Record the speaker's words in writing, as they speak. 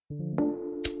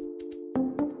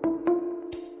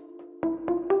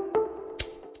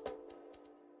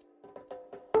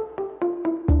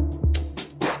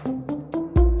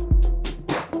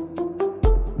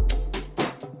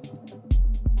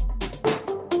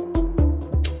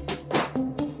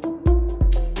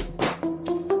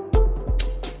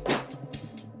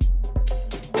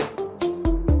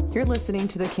You're listening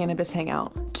to the Cannabis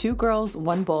Hangout, 2 girls,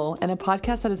 1 bowl, and a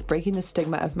podcast that is breaking the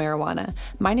stigma of marijuana.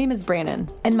 My name is Brannon.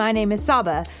 And my name is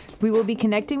Saba. We will be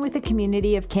connecting with a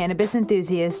community of cannabis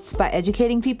enthusiasts by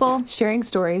educating people, Sharing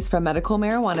stories from medical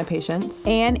marijuana patients,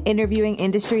 and interviewing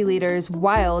industry leaders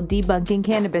while debunking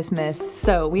cannabis myths.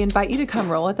 So we invite you to come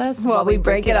roll with us while we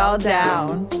break it all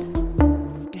down.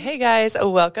 Hey guys,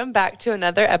 welcome back to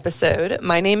another episode.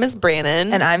 My name is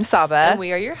Brannon. And I'm Saba. And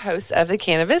we are your hosts of the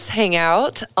Cannabis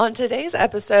Hangout. On today's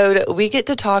episode, we get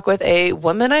to talk with a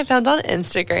woman I found on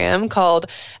Instagram called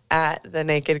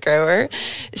 @TheNakedGrower.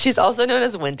 She's also known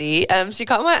as Wendy. She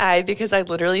caught my eye because I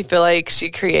literally feel like she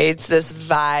creates this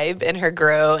vibe in her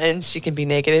grow, and she can be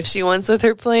naked if she wants with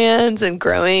her plants and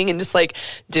growing and just like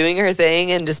doing her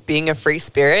thing and just being a free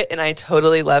spirit. And I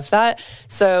totally love that.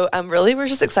 So we're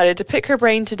just excited to pick her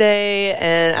brain today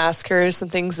and ask her some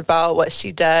things about what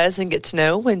she does and get to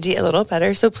know Wendy a little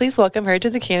better. So please welcome her to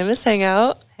the Cannabis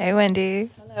Hangout. Hey, Wendy.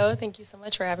 Hello, thank you so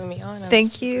much for having me on.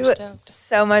 Thank you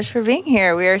so much for being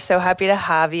here. We are so happy to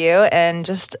have you and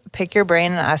just pick your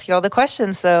brain and ask you all the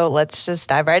questions. So let's just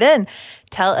dive right in.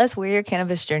 Tell us where your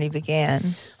cannabis journey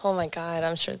began. Oh my God,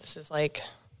 I'm sure this is like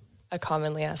a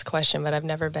commonly asked question, but I've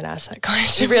never been asked that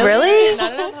question. Really?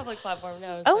 Not on a public platform,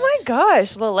 no. Oh my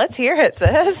gosh. Well, let's hear it,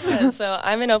 sis. Yeah, so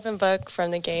I'm an open book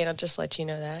from the gate. I'll just let you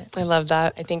know that. I love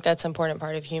that. I think that's an important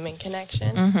part of human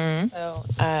connection. Mm-hmm. So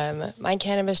my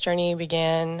cannabis journey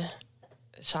began,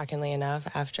 shockingly enough,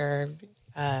 after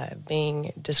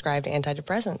being described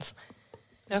antidepressants.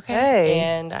 Okay.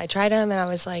 And I tried them, and I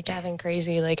was like having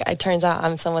crazy. Like, it turns out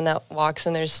I'm someone that walks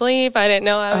in their sleep. I didn't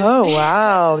know I was. Oh,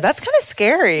 wow. That's kind of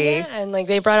scary. Yeah, and like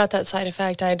they brought out that side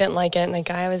effect. I didn't like it. And the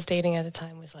guy I was dating at the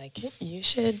time was like, you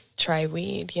should try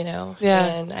weed, you know? Yeah.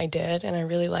 And I did, and I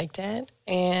really liked it.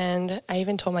 And I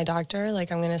even told my doctor,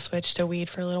 like, I'm going to switch to weed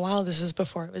for a little while. This is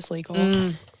before it was legal.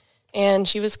 And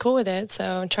she was cool with it.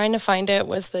 So trying to find it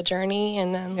was the journey,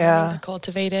 and then learning to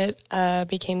cultivate it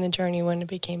became the journey when it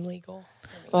became legal.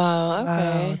 Wow. Okay.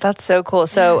 Wow, that's so cool.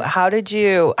 So how did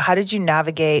you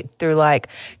navigate through, like,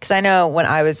 because I know when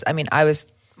I was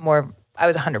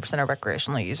 100% a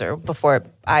recreational user before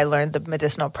I learned the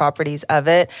medicinal properties of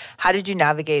it. How did you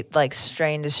navigate like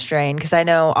strain to strain? Because I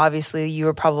know obviously you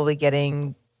were probably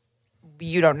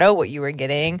you don't know what you were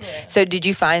getting. Yeah. So did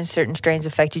you find certain strains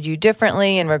affected you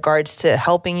differently in regards to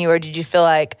helping you, or did you feel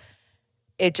like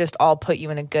it just all put you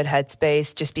in a good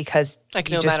headspace just because like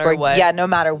you no just matter were, what? Yeah, no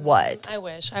matter what. I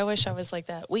wish I was like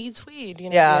that. Weed's weed, you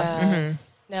know? Yeah. Mm-hmm.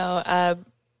 No,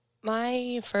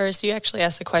 my first, you actually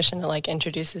asked a question that like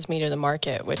introduces me to the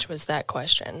market, which was that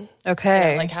question. Okay.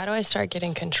 You know, like, how do I start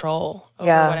getting control over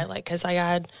what I like? Because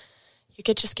you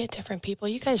could just get different people.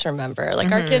 You guys remember,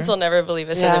 like our kids will never believe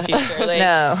us in the future. Like,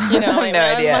 no, you know, like, no when idea.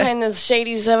 I was behind this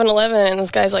shady 7-Eleven and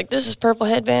this guy's like, this is purple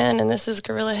headband and this is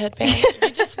gorilla headband. You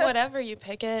just, whatever, you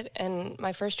pick it. And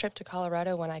my first trip to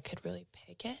Colorado, when I could really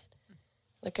pick it,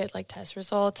 look at like test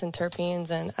results and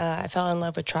terpenes, and I fell in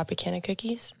love with Tropicana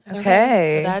cookies.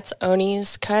 Okay. So that's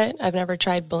Oni's cut. I've never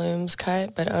tried Bloom's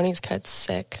cut, but Oni's cut's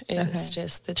sick. It's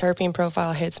just, the terpene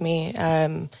profile hits me.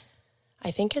 I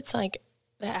think it's like,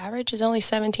 the average is only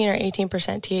 17 or 18%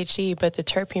 THC, but the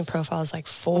terpene profile is like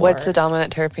 4. What's the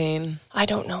dominant terpene? I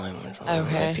don't know.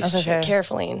 Okay.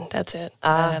 Carefulline. That's it.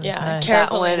 That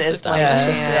Carefulline one is my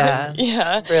Yeah.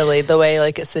 Yeah. Really, the way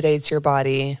like it sedates your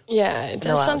body. Yeah, it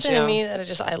does something you. to me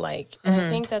that I like. And I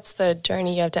think that's the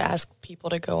journey you have to ask people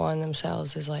to go on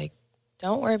themselves, is like,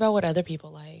 don't worry about what other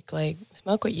people like. Like,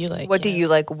 smoke what you like. What do you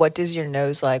like? What does your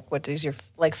nose like? What does your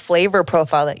like flavor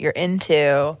profile that you're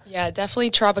into? Yeah, definitely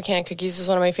Tropicana cookies is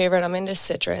one of my favorite. I'm into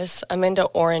citrus. I'm into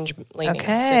orange leaning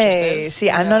Okay. citruses.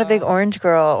 See, I'm not a big orange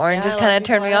girl. Orange just kind of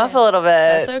turned me off a little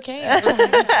bit. That's okay.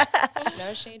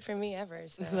 No shade from me ever.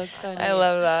 So. That's funny. I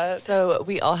love that. So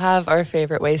we all have our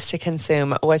favorite ways to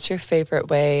consume. What's your favorite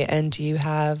way? And do you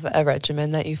have a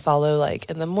regimen that you follow, like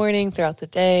in the morning, throughout the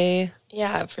day?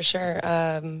 Yeah, for sure.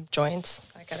 Joints.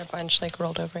 I got a bunch like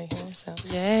rolled over right here. So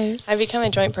Yay. I've become a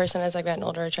joint person as I've gotten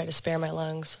older. I try to spare my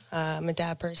lungs. I'm a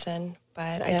dab person,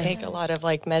 but I take a lot of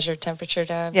like measured temperature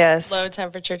dabs. Yes. Low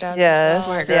temperature dabs. Yes. As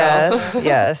well. Yes.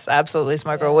 Yes. Absolutely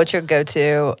smart girl. What's your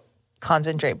go-to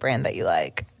concentrate brand that you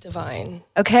like? Divine.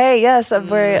 Okay, yes,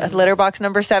 we're litter box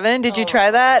number 7. Did you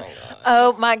try that?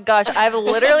 Oh my gosh, I've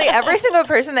literally every single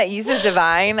person that uses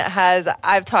Divine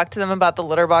I've talked to them about the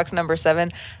litter box number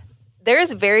 7.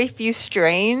 There's very few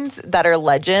strains that are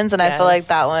legends, and I feel like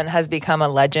that one has become a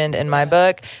legend in my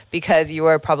book because you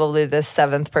are probably the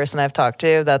 7th person I've talked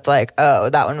to that's like, oh,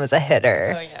 that one was a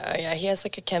hitter. Oh yeah. He has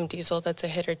like a Chem Diesel that's a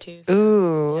hitter too. So,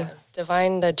 Ooh. yeah.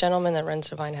 Divine, the gentleman that runs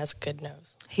Divine has a good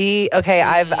nose.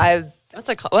 I've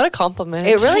what a compliment.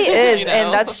 It really is, You know?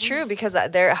 and that's true because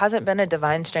there hasn't been a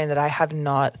Divine strain that I have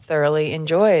not thoroughly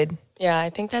enjoyed. Yeah, I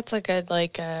think that's a good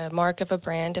mark of a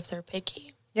brand if they're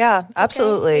picky. Yeah,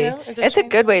 absolutely. Okay, you know, it's a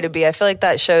good way to be. I feel like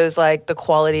that shows like the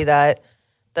quality the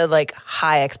like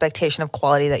high expectation of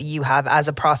quality that you have as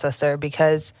a processor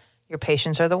because your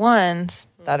patients are the ones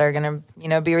that are going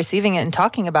to, be receiving it and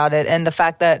talking about it. And the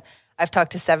fact that I've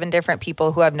talked to 7 different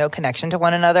people who have no connection to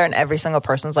one another, and every single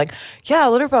person's like, yeah,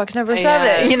 litter box number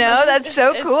 7. Yes. That's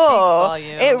so It cool. speaks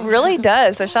volume. It really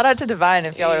does. So shout out to Divine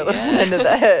if y'all are listening to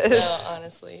this. No,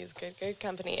 honestly, he's good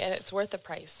company, and it's worth the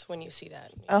price when you see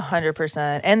that.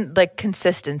 100%. And like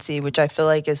consistency, which I feel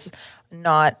like is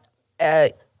not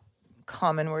a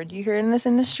common word you hear in this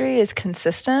industry, is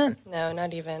consistent. No,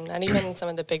 not even some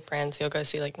of the big brands. You'll go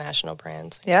see like national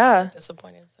brands. Yeah.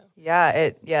 Disappointed. So. Yeah,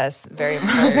 yes, very,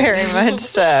 very much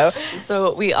so.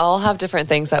 So we all have different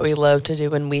things that we love to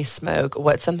do when we smoke.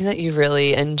 What's something that you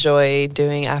really enjoy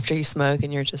doing after you smoke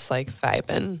and you're just like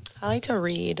vibing? I like to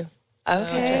read.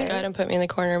 Okay. So just go ahead and put me in the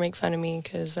corner and make fun of me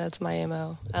because that's my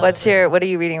MO. What are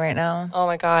you reading right now? Oh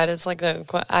my God, it's like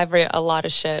I've read a lot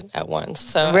of shit at once.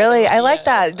 So really, I like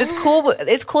that. That's cool.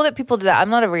 It's cool that people do that. I'm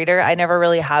not a reader. I never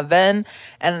really have been,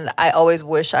 and I always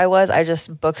wish I was.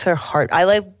 Books are hard. I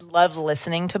love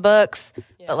listening to books,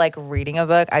 but like reading a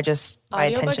book, my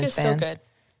attention is span. so good.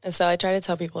 And so I try to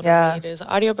tell people to read is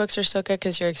audiobooks are so good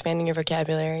because you're expanding your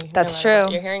vocabulary. That's true.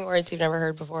 You're hearing words you've never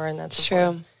heard before, and that's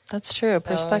true. That's true. So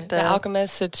Perspective. The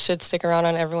Alchemist, it should stick around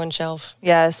on everyone's shelf.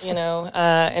 Yes.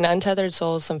 And Untethered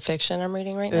Soul is some fiction I'm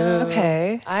reading right now.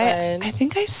 Okay. I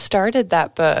think I started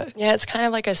that book. Yeah, it's kind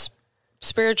of like a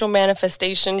spiritual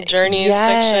manifestation journey is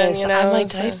fiction, I'm like,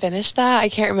 did I finish that? I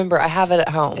can't remember. I have it at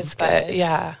home. It's but good.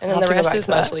 yeah. And then the rest is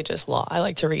mostly just law. I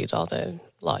like to read all the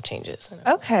law changes.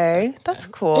 Okay. That's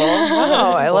cool.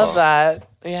 Wow. I love that.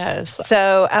 Yes.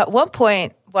 So at what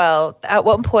point,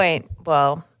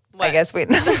 I guess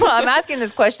I'm asking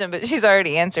this question, but she's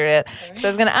already answered it. So I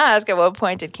was going to ask, at what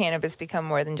point did cannabis become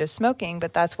more than just smoking?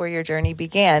 But that's where your journey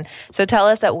began. So tell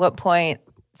us at what point,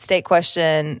 state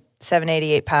question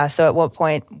 788 passed. So at what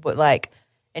point,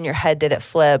 in your head did it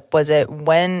flip? Was it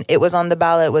when it was on the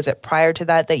ballot? Was it prior to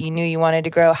that you knew you wanted to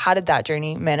grow? How did that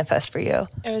journey manifest for you?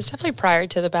 It was definitely prior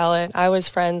to the ballot. I was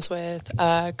friends with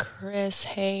Chris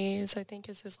Hayes, I think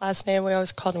is his last name. We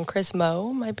always called him Chris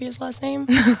Moe, might be his last name.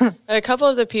 But a couple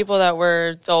of the people that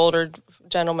were the older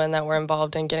gentlemen that were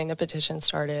involved in getting the petition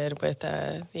started with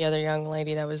the other young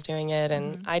lady that was doing it.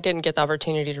 And I didn't get the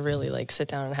opportunity to really sit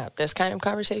down and have this kind of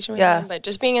conversation with him. But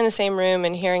just being in the same room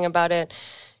and hearing about it,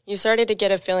 you started to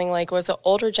get a feeling like, the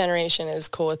older generation is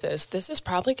cool with this is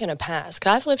probably going to pass.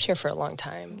 Because I've lived here for a long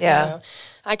time. Yeah.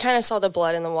 I kind of saw the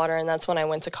blood in the water, and that's when I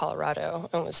went to Colorado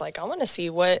and was like, I want to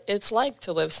see what it's like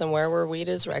to live somewhere where weed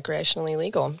is recreationally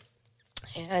legal.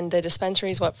 And the dispensary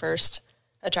is what first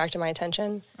attracted my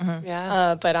attention. Mm-hmm.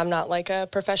 Yeah. But I'm not like a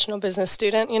professional business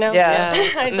student, Yeah.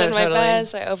 So I did my totally.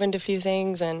 best. I opened a few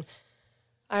things, and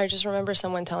I just remember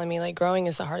someone telling me, growing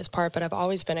is the hardest part, but I've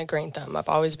always been a green thumb. I've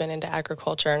always been into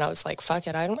agriculture, and I was like, fuck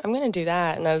it, I'm going to do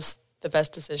that. And that was the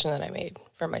best decision that I made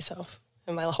for myself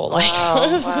in my whole life.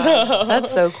 Wow. So,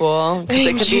 That's so cool. 'Cause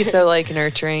it could be so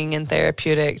nurturing and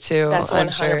therapeutic too. that's I'm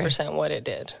 100% sure. what it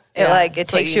did. It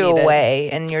That's what takes you you needed.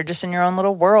 away and you're just in your own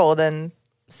little world. And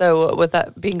So with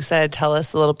that being said, tell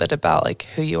us a little bit about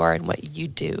who you are and what you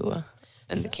do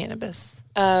in the cannabis.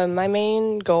 My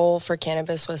main goal for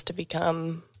cannabis was to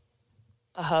become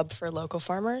a hub for local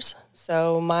farmers.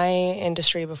 So my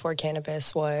industry before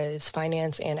cannabis was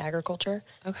finance and agriculture.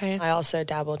 Okay. I also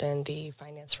dabbled in the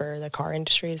finance for the car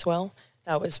industry as well.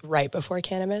 That was right before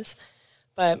cannabis.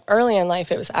 But early in life,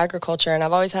 it was agriculture, and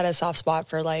I've always had a soft spot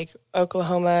for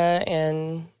Oklahoma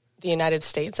and the United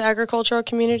States agricultural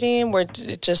community, where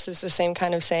it just is the same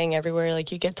kind of saying everywhere,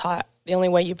 you get taught the only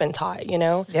way you've been taught,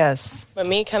 yes. But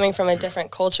me coming from a different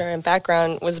culture and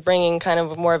background was bringing kind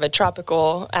of more of a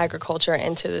tropical agriculture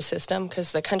into the system,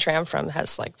 because the country I'm from has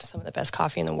some of the best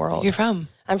coffee in the world. You're from?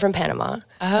 I'm from Panama.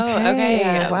 Oh, okay.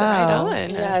 Yeah, wow. Right on.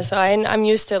 Yeah, so I'm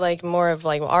used to more of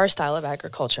our style of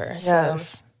agriculture.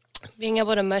 Yes. So being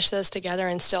able to mush those together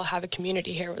and still have a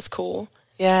community here was cool.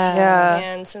 Yeah. Yeah.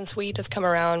 And since weed has come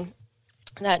around,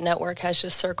 that network has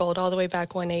just circled all the way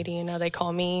back 180, and now they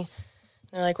call me.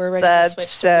 They're like, we're ready That's to switch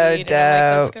so to weed. dope. And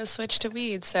I'm like, let's go switch to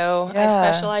weed. So Yeah. I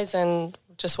specialize in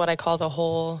just what I call the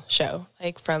whole show,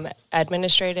 like from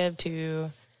administrative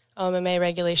to OMMA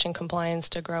regulation compliance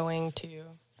to growing to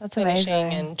That's finishing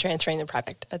amazing. and transferring the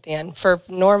product at the end. For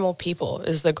normal people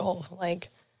is the goal, like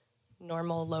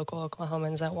normal local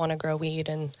Oklahomans that want to grow weed,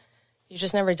 and you've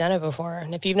just never done it before.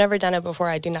 And if you've never done it before,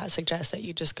 I do not suggest that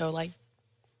you just go like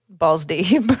Balls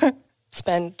deep.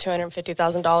 spend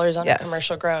 $250,000 on Yes. a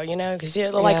commercial grow, because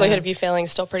the likelihood of you failing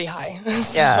is still pretty high.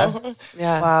 So, Yeah.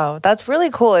 Yeah. Wow, that's really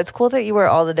cool. It's cool that you wear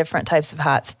all the different types of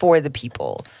hats for the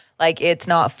people. Like, it's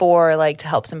not for like to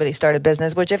help somebody start a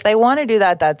business, which if they want to do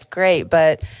that, that's great.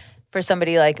 But for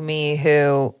somebody like me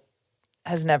who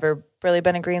has never really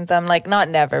been a green thumb, like not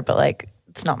never, but like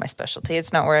it's not my specialty.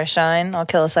 It's not where I shine. I'll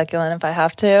kill a succulent if I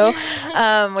have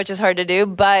to, which is hard to do.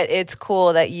 But it's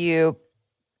cool that you,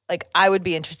 like, I would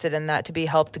be interested in that, to be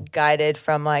helped, guided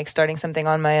from like starting something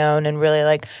on my own and really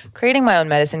like creating my own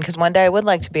medicine. Because one day I would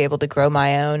like to be able to grow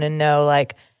my own and know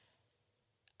like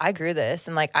I grew this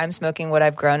and like I'm smoking what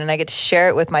I've grown and I get to share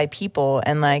it with my people,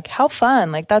 and like how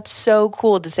fun. Like that's so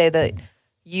cool to say that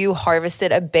you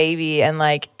harvested a baby and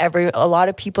like a lot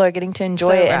of people are getting to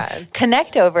enjoy So it rad. and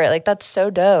connect over it. Like that's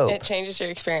so dope. it changes your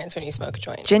experience when you smoke a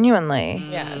joint. Genuinely.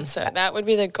 Yeah, so that would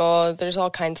be the goal. There's all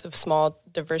kinds of small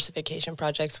diversification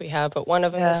projects we have, but one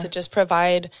of them is to just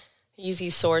provide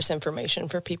easy source information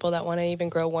for people that want to even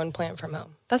grow one plant from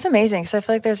home. That's amazing, because I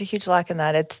feel like there's a huge lack in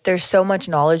that. There's so much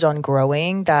knowledge on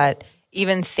growing that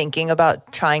even thinking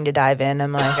about trying to dive in,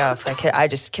 I'm like, oh, I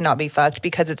just cannot be fucked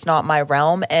because it's not my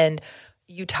realm. And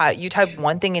you type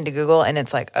one thing into Google and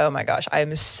it's like, oh my gosh,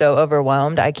 I'm so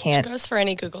overwhelmed. I can't. It goes for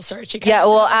any Google search. You Yeah, can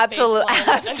well, have a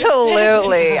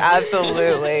baseline and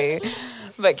absolutely.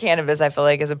 But cannabis, I feel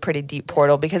like, is a pretty deep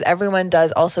portal because everyone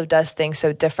also does things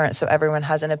so different. So everyone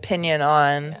has an opinion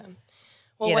on.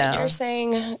 Well, what you're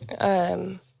saying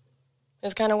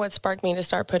is kind of what sparked me to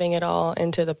start putting it all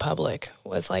into the public.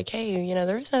 Was like, hey,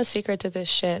 there is no secret to this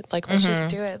shit. Like, let's just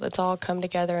do it. Let's all come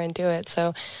together and do it.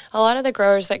 So a lot of the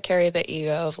growers that carry the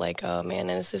ego of like, oh man,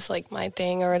 is this like my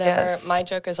thing or whatever? Yes. My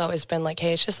joke has always been like,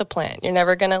 hey, it's just a plant. You're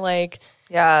never gonna like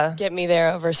Yeah. get me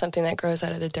there over something that grows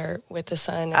out of the dirt with the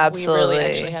sun. And Absolutely. we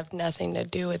really actually have nothing to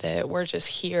do with it. We're just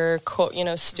here,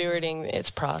 stewarding its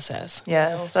process.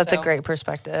 Yes, that's a great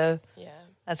perspective. Yeah.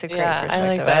 That's a great Yeah, I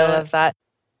perspective. like that. I love that.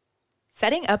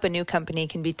 Setting up a new company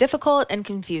can be difficult and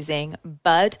confusing,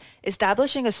 but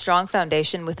establishing a strong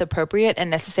foundation with appropriate and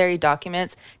necessary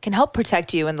documents can help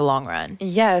protect you in the long run.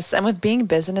 Yes, and with being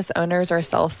business owners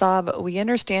ourselves, Sob, we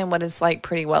understand what it's like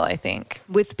pretty well, I think.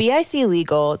 With BIC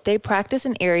Legal, they practice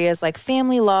in areas like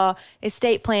family law,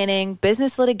 estate planning,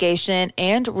 business litigation,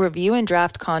 and review and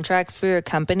draft contracts for your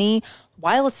company,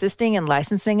 while assisting in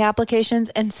licensing applications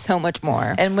and so much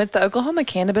more. And with the Oklahoma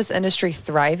cannabis industry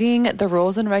thriving, the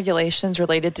rules and regulations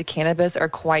related to cannabis are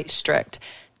quite strict.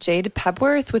 Jade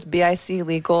Pepworth with BIC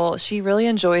Legal, she really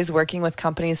enjoys working with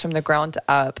companies from the ground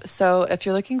up. So if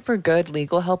you're looking for good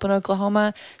legal help in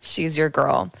Oklahoma, she's your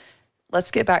girl.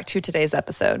 Let's get back to today's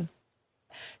episode.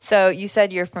 So you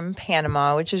said you're from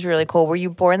Panama, which is really cool. Were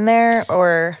you born there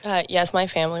or? Yes, my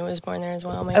family was born there as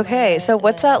well. Okay, so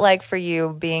what's that like for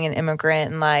you being an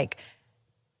immigrant and like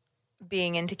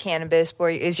being into cannabis?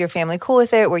 Is your family cool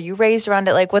with it? Were you raised around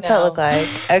it? Like, what's that No. look like?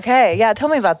 Okay, yeah, tell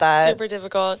me about that. Super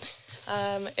difficult.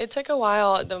 It took a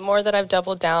while. The more that I've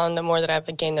doubled down, the more that I've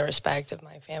gained the respect of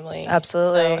my family.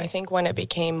 Absolutely. So I think when it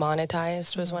became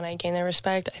monetized was when I gained the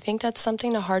respect. I think that's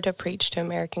something hard to preach to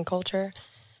American culture.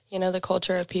 The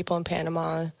culture of people in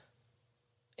Panama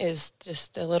is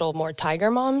just a little more tiger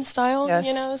mom style,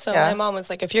 Yes. So Yeah. my mom was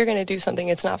like, if you're going to do something,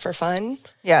 it's not for fun.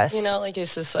 Yes. Like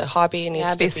it's just a hobby and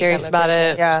needs to be become serious a about it.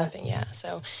 business Yeah. or something. Yeah.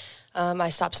 So I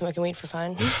stopped smoking weed for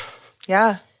fun.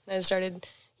 Yeah. And I started,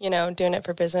 doing it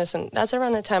for business. And that's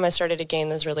around the time I started to gain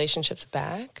those relationships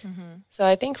back. So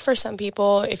I think for some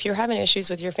people, if you're having issues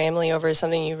with your family over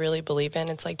something you really believe in,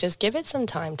 it's like, just give it some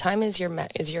time. Time is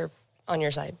your on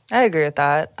your side. I agree with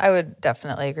that. I would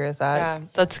definitely agree with that. Yeah,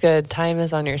 that's good. Time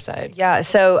is on your side. Yeah.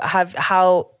 So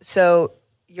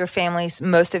your families,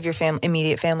 most of your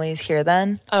immediate family is here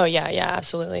then? Oh, yeah,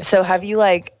 absolutely. So have you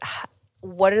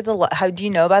how do you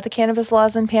know about the cannabis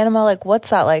laws in Panama? Like,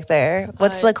 what's that like there?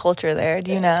 What's the culture there?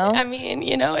 Do you know? I mean,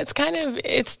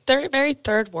 it's very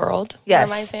third world Yes.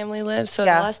 where my family lives. So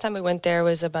Yeah. the last time we went there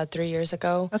was about 3 years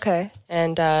ago. Okay.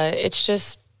 And there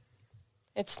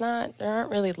aren't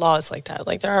really laws like that.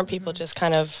 Like there aren't people just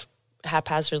kind of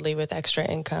haphazardly with extra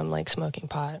income, like smoking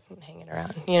pot and hanging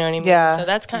around. You know what I mean? Yeah. So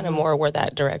that's kind of more where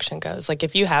that direction goes. Like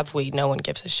if you have weed, no one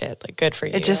gives a shit. Like good for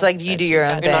you. It's just like you do your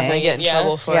own You're not going to thing. get in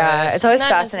trouble for it. It's always Not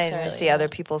fascinating to necessarily, see yeah. other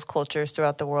people's cultures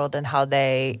throughout the world and how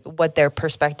what their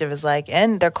perspective is like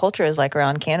and their culture is like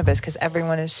around cannabis because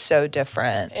everyone is so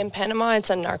different. In Panama, it's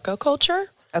a narco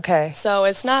culture. Okay. So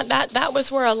it's not that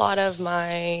was where a lot of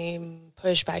my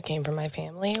pushback came from my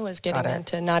family was getting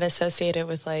into not associated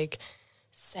with like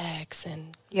sex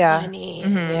and money.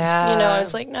 Yeah. You know,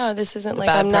 it's like, no, this isn't like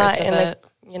bad I'm not parts of in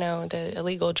it. the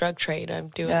illegal drug trade. I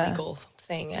do a legal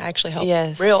thing. I actually help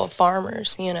Yes. real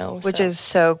farmers, you know. Which so. is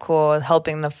so cool,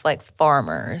 helping the like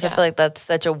farmers. I Yeah. feel like that's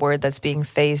such a word that's being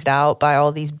phased out by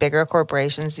all these bigger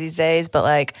corporations these days. But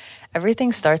like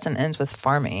everything starts and ends with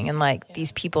farming and like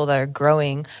these people that are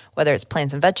growing, whether it's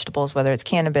plants and vegetables, whether it's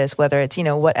cannabis, whether it's, you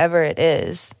know, whatever it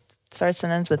is, it starts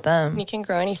and ends with them. You can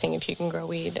grow anything if you can grow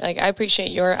weed. Like I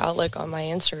appreciate your outlook on my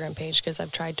Instagram page because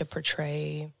I've tried to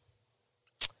portray,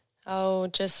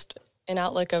 just an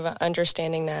outlook of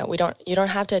understanding that you don't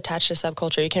have to attach to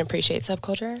subculture. You can appreciate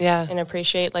subculture, and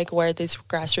appreciate like where these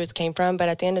grassroots came from. But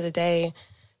at the end of the day,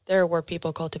 there were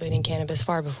people cultivating cannabis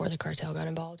far before the cartel got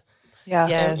involved. Yeah.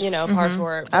 Yes. And, you know, far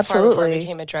before it Absolutely.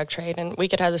 became a drug trade. And we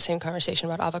could have the same conversation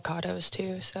about avocados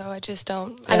too. So I just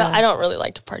don't. I don't really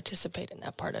like to participate in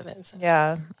that part of it. So.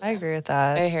 Yeah, I agree with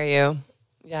that. I hear you.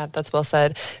 Yeah, that's well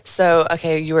said. So,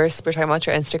 okay, we're talking about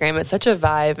your Instagram. It's such a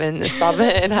vibe, and Saba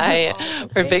and I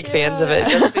are big fans of it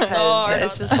just because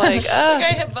it's just like, I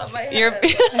hit butt my head. you're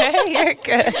You're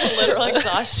good. Literal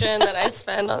exhaustion that I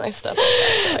spend on like stuff like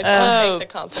that. So I don't take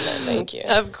the compliment. Thank you.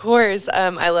 Of course.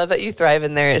 I love that you thrive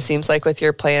in there. It seems like with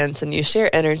your plants and you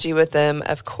share energy with them.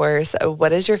 Of course.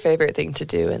 What is your favorite thing to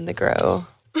do in the grow?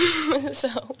 So,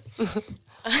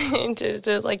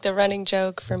 like the running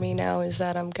joke for me now is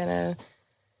that I'm gonna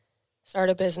start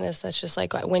a business that's just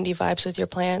like Wendy vibes with your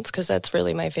plants because that's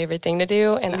really my favorite thing to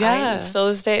do. And I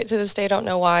still to this day don't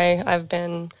know why I've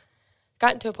gotten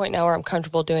to a point now where I'm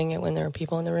comfortable doing it when there are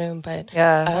people in the room. But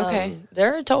Okay.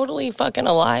 they're totally fucking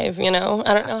alive. You know,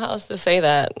 I don't know how else to say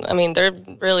that. I mean, they're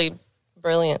really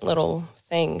brilliant little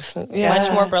things,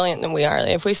 much more brilliant than we are.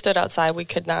 If we stood outside, we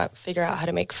could not figure out how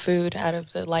to make food out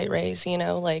of the light rays. You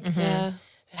know, like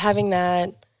having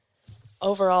that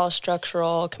overall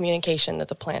structural communication that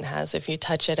the plant has. If you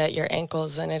touch it at your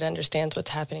ankles and it understands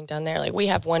what's happening down there. Like we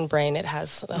have one brain, it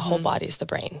has the whole body's the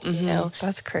brain, you know?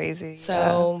 That's crazy.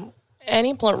 So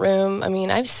any plant room, I mean,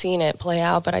 I've seen it play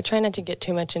out, but I try not to get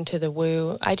too much into the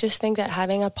woo. I just think that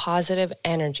having a positive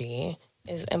energy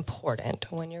is important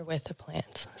when you're with the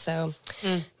plants. So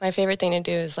my favorite thing to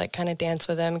do is like kind of dance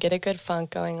with them, get a good funk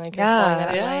going, like a song that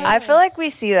I like. I feel like we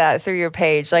see that through your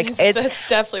page. Like That's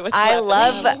definitely what's I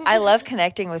happening. love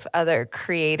connecting with other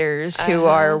creators who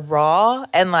are raw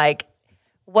and like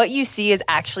what you see is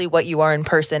actually what you are in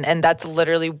person, and that's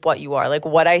literally what you are. Like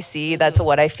what I see, that's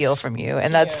what I feel from you,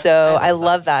 and that's so I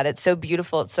love that. It's so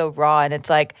beautiful. It's so raw, and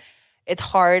it's like it's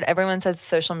hard. Everyone says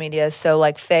social media is so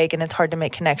like fake and it's hard to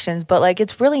make connections, but like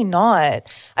it's really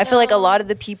not. I feel like a lot of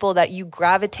the people that you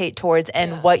gravitate towards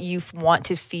and what you want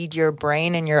to feed your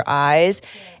brain and your eyes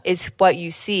is what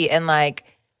you see. And like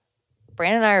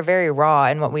Brandon and I are very raw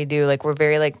in what we do. Like we're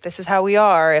very like, this is how we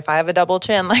are. If I have a double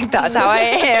chin, like that's how I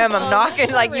am. I'm not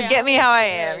gonna like you get me how I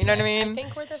am. You know what I mean? I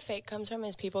think where the fake comes from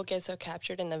is people get so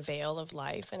captured in the veil of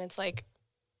life, and it's like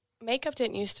makeup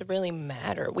didn't used to really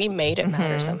matter. We made it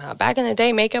matter somehow. Back in the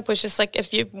day, makeup was just like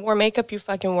if you wore makeup, you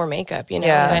fucking wore makeup, you know?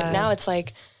 Yeah. But now it's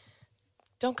like,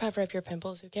 don't cover up your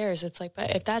pimples, who cares? It's like,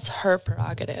 but if that's her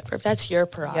prerogative or if that's your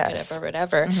prerogative or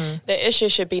whatever, the issue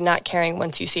should be not caring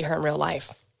once you see her in real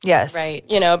life. Yes. Right.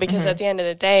 You know, because at the end of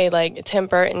the day, like Tim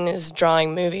Burton is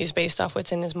drawing movies based off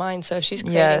what's in his mind. So if she's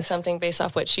creating something based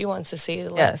off what she wants to see,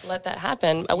 let that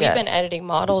happen. We've been editing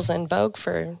models in Vogue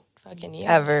for fucking years.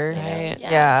 Ever. You know? Right.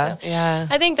 Yeah.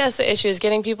 So I think that's the issue, is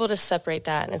getting people to separate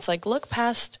that. And it's like, look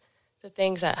past the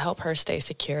things that help her stay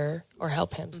secure or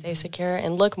help him stay secure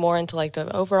and look more into like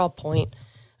the overall point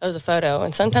of the photo.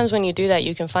 And sometimes when you do that,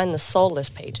 you can find the soulless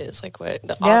pages, like what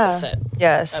the opposite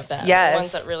of that. The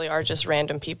ones that really are just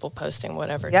random people posting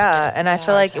whatever. Yeah, and I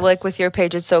feel like with your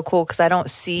page, it's so cool because I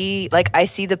don't see, like I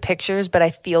see the pictures, but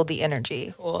I feel the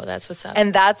energy. Cool, that's what's up.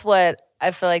 And that's what, I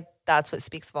feel like that's what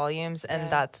speaks volumes,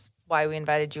 and that's why we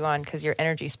invited you on, because your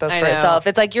energy spoke I for know. itself.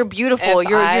 It's like you're beautiful. If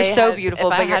You're I so had- beautiful,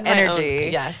 if I but your had my own- energy.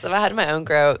 yes, if I had my own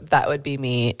grow, that would be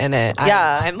me in it.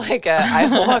 Yeah. I'm like I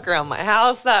will walk around my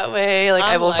house that way. Like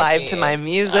I I'm will lucky. vibe to my I'll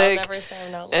music. never say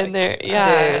I'm not lucky. And there, Dude,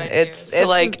 yeah, it's so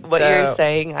like what you're dope.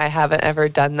 saying, I haven't ever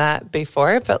done that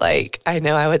before, but like I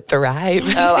know I would thrive.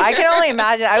 Oh, I can only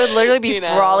imagine. I would literally be You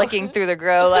know. frolicking through the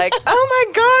grow, like, oh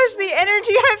my gosh, the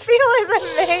energy I feel is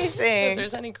If amazing.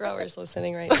 there's any growers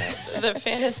listening right now, the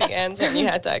fantasy ends when you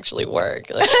had to actually work.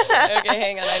 Like, okay,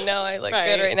 hang on, I know I look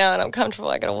Right. good right now and I'm comfortable.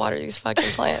 I gotta water these fucking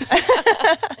plants.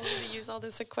 I need to use all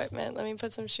this equipment. Let me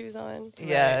put some shoes on.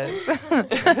 Yes.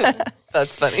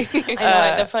 That's funny. I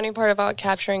know. The funny part about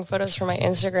capturing photos for my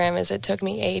Instagram is it took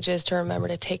me ages to remember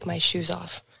to take my shoes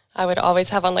off. I would always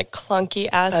have on like clunky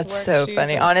ass That's work so shoes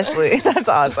funny. and honestly, that's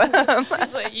awesome.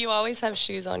 It's like you always have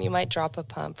shoes on. You might drop a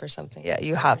pump or something. Yeah,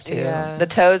 you have to. Yeah. The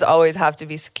toes always have to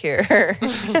be secure.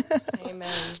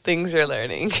 Amen. Things you're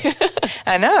learning.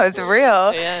 I know, it's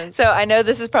real. Yes. So I know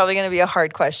this is probably going to be a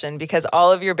hard question because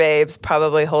all of your babes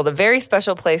probably hold a very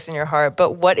special place in your heart.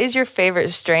 But what is your favorite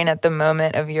strain at the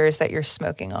moment of yours that you're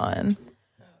smoking on?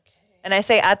 And I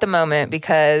say at the moment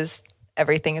because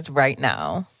everything is right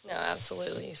now. No,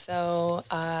 absolutely. So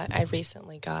I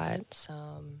recently got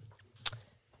some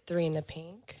 3 in the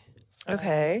Pink. from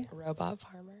Okay. Robot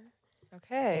Farmer. And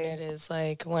Okay. it is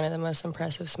like one of the most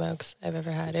impressive smokes I've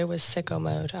ever had. It was sicko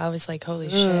mode. I was like, holy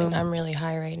shit, I'm really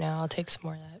high right now. I'll take some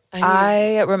more of that.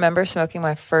 I remember smoking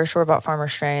my first Robot Farmer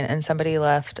strain and somebody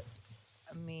left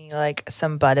me like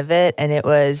some bud of it and it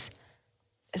was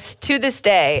to this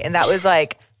day, and that was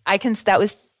like that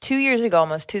was 2 years ago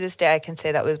almost. To this day I can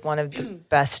say that was one of the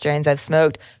best strains I've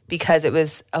smoked because it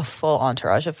was a full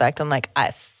entourage effect and like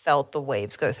I felt the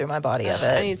waves go through my body of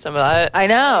I it. need some of that. I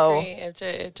know. Agree.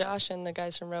 If Josh and the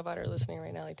guys from Robot are listening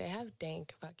right now, like they have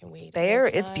dank fucking weed.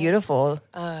 It's not, beautiful.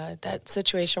 That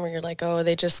situation where you're like, oh,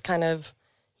 they just kind of,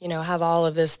 have all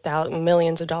of this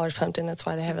millions of dollars pumped in. That's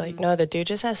why they have it. Like, no, the dude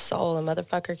just has soul. The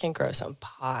motherfucker can grow some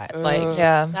pot. Like,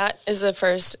 Yeah. that is the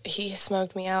first. He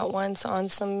smoked me out once on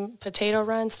some potato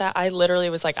runs that I literally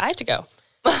was like, I have to go.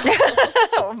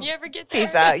 You ever get there?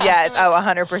 Peace out. Yes. Oh,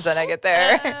 100% I get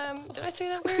there. Did I say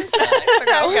that weird?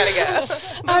 I Gotta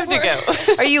I have to go.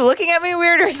 go. Are you looking at me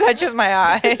weird or is that just my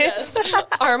eyes? Yes.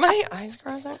 Are my eyes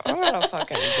crossing? I'm gonna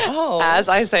fucking go. As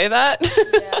I say that.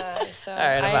 Yeah, so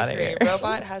right, I'm I outta agree. here.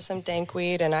 Robot has some dank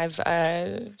weed, and I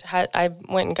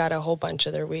went and got a whole bunch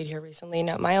of their weed here recently.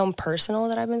 Now, my own personal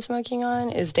that I've been smoking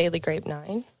on is Daily Grape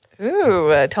 9.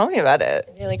 Ooh, tell me about it.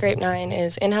 Daily Grape 9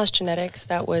 is in-house genetics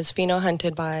that was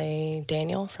pheno-hunted by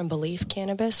Daniel from Belief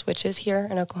Cannabis, which is here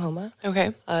in Oklahoma.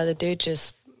 Okay. The dude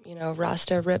just,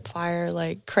 Rasta rip fire,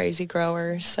 like crazy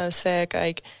grower, so sick.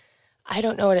 Like, I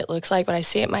don't know what it looks like, but I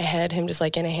see it in my head, him just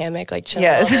like in a hammock, like chilling.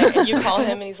 Yes. all day. And you call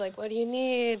him and he's like, what do you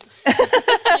need?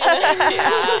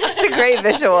 It's a great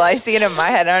visual. I see it in my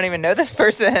head. I don't even know this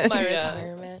person. My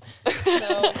retirement.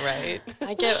 So Right.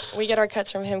 we get our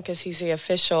cuts from him because he's the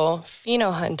official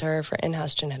pheno hunter for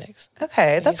in-house genetics.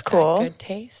 Okay, He's that's got cool. good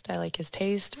taste. I like his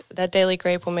taste. That Daily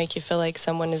Grape will make you feel like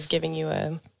someone is giving you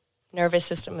a nervous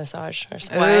system massage or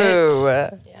something. Ooh.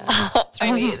 Yeah.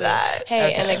 I need that.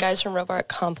 Hey, and the guys from Robot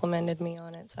complimented me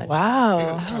on it. So I just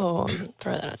Wow. Oh.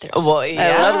 throw that out there. Well, I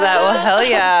yeah. love that. Well, hell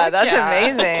yeah. That's yeah.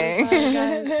 amazing. Sorry,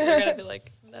 guys. They're gonna be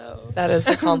like, no. That is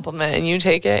a compliment, and you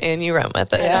take it and you run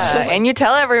with it. Yeah. And you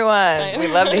tell everyone. We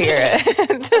love to hear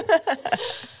it.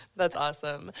 That's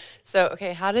awesome. So,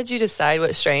 okay, how did you decide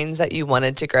what strains that you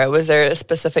wanted to grow? Was there a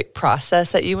specific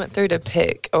process that you went through to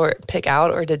pick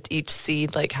out, or did each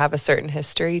seed like have a certain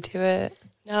history to it?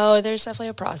 No, there's definitely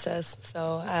a process.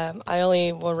 So I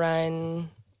only will run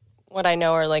what I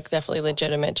know are like definitely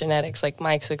legitimate genetics, like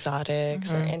Mike's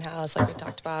Exotics or in-house, like we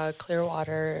talked about,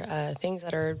 Clearwater, things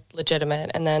that are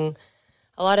legitimate. And then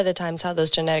a lot of the times how those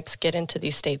genetics get into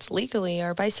these states legally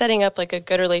are by setting up like a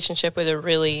good relationship with a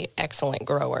really excellent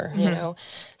grower, you know?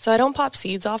 So I don't pop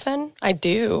seeds often. I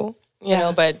do, you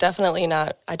know, but definitely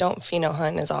not, I don't pheno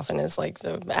hunt as often as like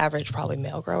the average probably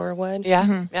male grower would.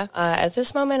 Yeah. Yeah. At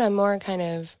this moment, I'm more kind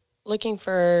of looking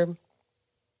for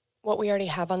what we already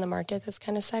have on the market that's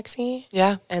kind of sexy.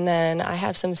 Yeah. And then I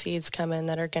have some seeds coming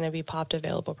that are going to be popped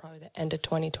available probably the end of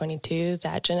 2022.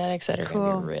 That genetics that are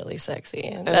going to be really sexy.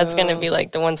 And that's going to be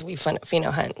like the ones we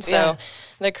pheno hunt. So Yeah.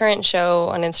 the current show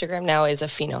on Instagram now is a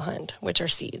pheno hunt, which are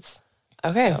seeds.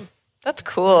 Okay. That's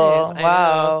cool. Nice. I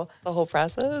Wow. know. The whole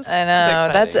process. I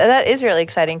know. It's That is really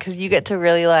exciting because you get to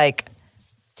really like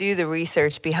do the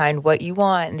research behind what you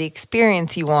want and the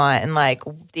experience you want and like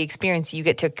the experience you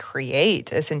get to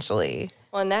create essentially.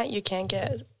 Well, and that you can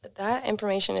get, that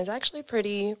information is actually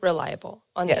pretty reliable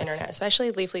on the Yes. internet,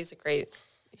 especially Leafly is a great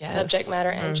subject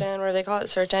matter engine, where they call it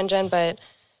search engine, but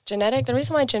the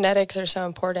reason why genetics are so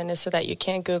important is so that you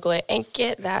can Google it and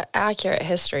get that accurate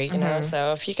history, you know?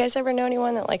 So if you guys ever know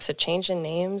anyone that likes to change the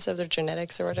names of their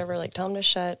genetics or whatever, like tell them to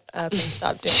shut up and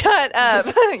stop doing it. Shut up.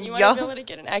 You want to be able to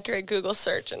get an accurate Google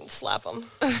search and slap them.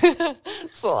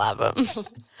 Slap them.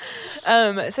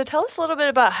 So tell us a little bit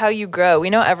about how you grow. We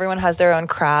know everyone has their own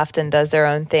craft and does their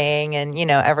own thing, and, you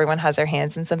know, everyone has their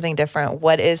hands in something different.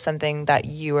 What is something that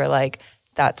you are like,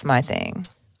 that's my thing?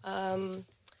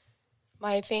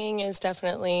 My thing is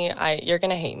definitely, you're going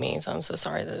to hate me, so I'm so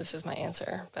sorry that this is my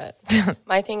answer. But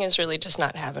my thing is really just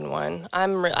not having one. I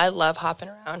love hopping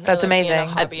around. That's amazing. Being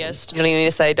a hobbyist. You don't even need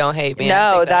to say don't hate me.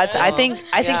 No, I think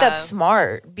that's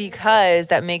smart, because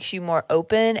that makes you more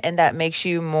open, and that makes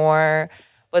you more,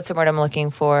 what's the word I'm looking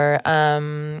for? I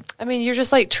mean, you're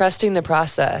just like trusting the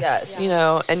process, you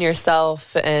know, and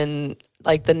yourself, and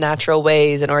like the natural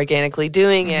ways, and organically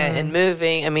doing it and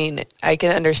moving. I mean, I can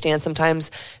understand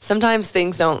sometimes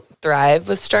things don't thrive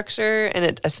with structure,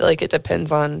 and I feel like it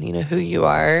depends on, you know, who you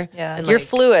are. Yeah. And You're like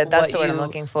fluid. That's what I'm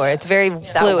looking for. It's very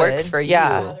fluid. That works for you.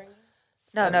 Yeah.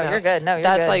 No, you're good. No, you're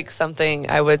That's good. like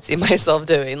something I would see myself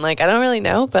doing. Like, I don't really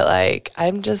know, but like,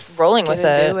 I'm just rolling with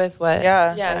it. do with what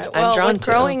I'm drawn with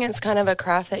to. growing, it's kind of a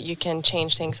craft that you can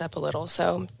change things up a little.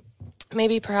 So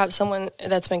maybe perhaps someone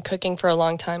that's been cooking for a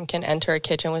long time can enter a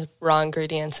kitchen with raw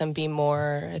ingredients and be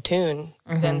more attuned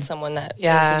than someone that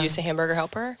is used to Hamburger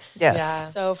Helper. Yes. Yeah.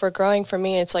 So for growing, for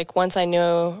me, it's like once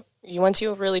you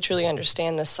really truly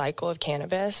understand the cycle of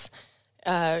cannabis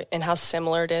and how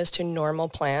similar it is to normal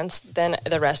plants, then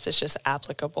the rest is just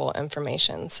applicable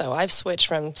information. So I've switched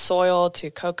from soil to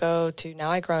cocoa to now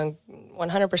I grow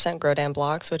 100% grow down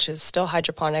blocks, which is still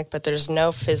hydroponic, but there's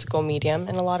no physical medium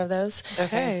in a lot of those.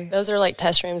 Okay. Those are like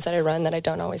test rooms that I run that I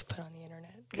don't always put on the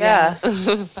internet. Yeah.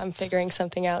 If I'm figuring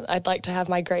something out, I'd like to have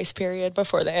my grace period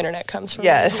before the internet comes from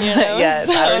Yes. me, you know? Yes,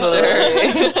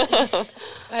 absolutely.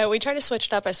 We try to switch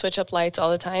it up. I switch up lights all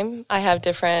the time. I have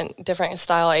different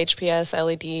style, HPS,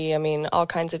 LED, I mean, all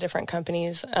kinds of different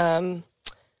companies.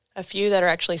 A few that are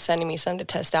actually sending me some to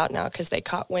test out now because they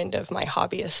caught wind of my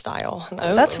hobbyist style.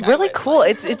 That's really cool.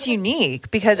 It's unique,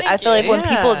 because I feel like when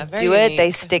people do it,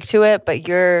 they stick to it. But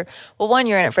you're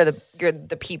in it for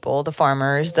the people, the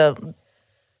farmers, the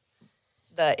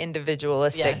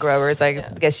individualistic growers, I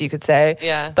guess you could say.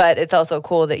 Yeah. But it's also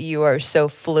cool that you are so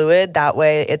fluid. That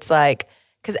way, it's like,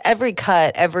 because every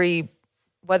cut,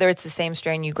 whether it's the same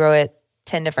strain, you grow it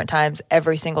 10 different times,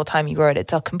 every single time you grow it,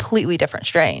 it's a completely different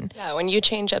strain. Yeah, when you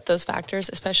change up those factors,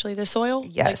 especially the soil,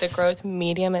 like the growth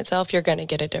medium itself, you're going to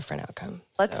get a different outcome.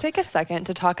 Let's take a second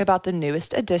to talk about the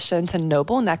newest addition to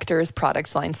Noble Nectar's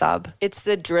product line, Sub. It's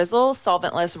the Drizzle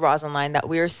solventless rosin line that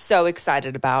we are so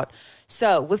excited about.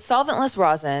 So with solventless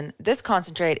rosin, this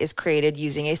concentrate is created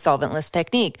using a solventless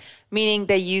technique, meaning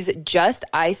they use just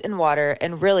ice and water,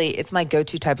 and really it's my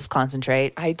go-to type of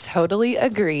concentrate. I totally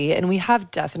agree, and we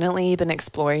have definitely been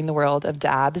exploring the world of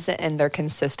dabs and their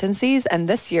consistencies, and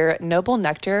this year, Noble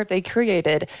Nectar, they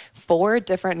created 4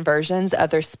 different versions of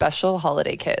their special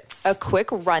holiday kits. A quick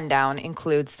rundown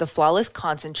includes the Flawless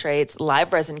Concentrates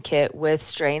live resin kit with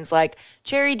strains like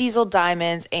Cherry Diesel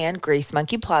Diamonds and Grease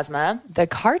Monkey Plasma. The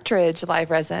Cartridge live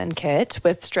resin kit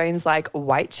with strains like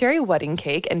White Cherry Wedding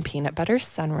Cake and Peanut Butter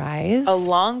Sunrise.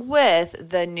 Along with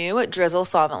the new Drizzle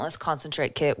Solventless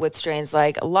Concentrate kit with strains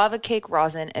like Lava Cake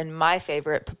Rosin and my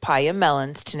favorite Papaya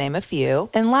Melons, to name a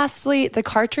few. And lastly, the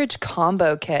Cartridge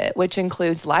Combo Kit, which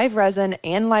includes live resin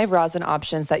and live rosin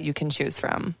options that you can choose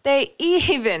from. They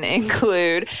even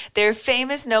include their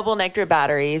famous Noble Nectar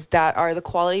batteries that are the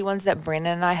quality ones that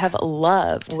Brandon and I have loved.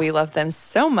 We love them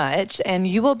so much, and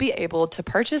you will be able to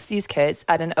purchase these kits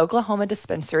at an Oklahoma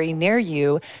dispensary near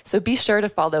you, so be sure to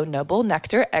follow Noble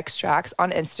Nectar Extracts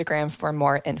on Instagram for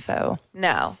more info.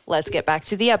 Now, let's get back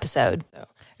to the episode.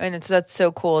 And that's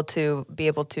so cool to be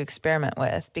able to experiment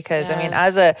with, because I mean,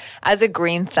 as a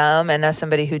green thumb and as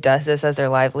somebody who does this as their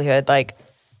livelihood, like,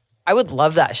 I would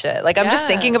love that shit. Like, I'm just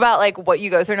thinking about like what you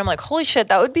go through, and I'm like, holy shit,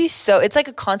 that would be so. It's like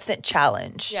a constant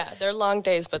challenge. Yeah, they're long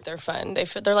days, but they're fun.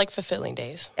 They're like fulfilling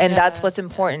days. And that's what's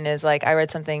important is, like, I read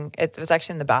something, it was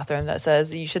actually in the bathroom, that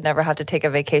says you should never have to take a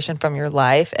vacation from your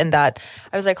life. And that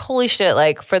I was like, holy shit,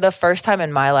 like, for the first time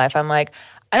in my life, I'm like,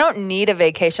 I don't need a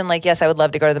vacation. Like, yes, I would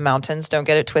love to go to the mountains. Don't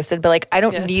get it twisted. But like, I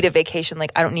don't need a vacation.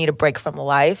 Like, I don't need a break from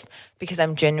life, because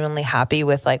I'm genuinely happy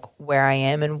with like where I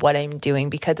am and what I'm doing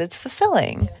because it's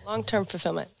fulfilling. Long-term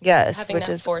fulfillment. Yes, Having which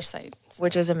that is foresight.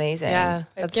 which is amazing. Yeah.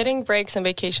 But getting breaks and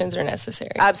vacations are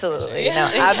necessary. Absolutely. No,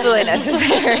 absolutely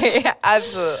necessary.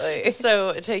 Absolutely.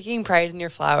 So, taking pride in your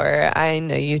flower, I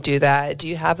know you do that. Do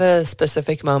you have a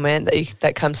specific moment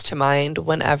that comes to mind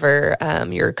whenever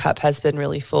your cup has been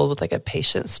really full with like a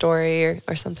patient story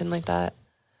or something like that?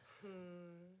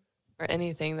 Or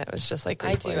anything that was just like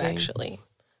I do rewarding? actually.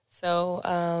 So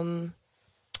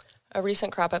a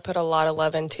recent crop I put a lot of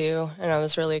love into, and I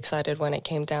was really excited when it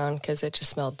came down because it just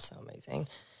smelled so amazing.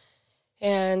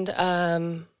 And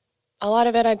a lot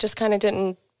of it I just kind of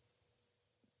didn't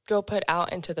go put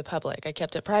out into the public. I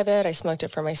kept it private. I smoked it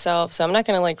for myself. So I'm not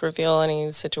going to like reveal any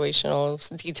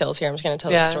situational details here. I'm just going to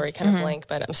tell the story kind of blank.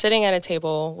 But I'm sitting at a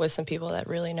table with some people that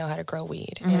really know how to grow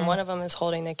weed. And one of them is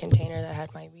holding the container that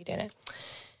had my weed in it.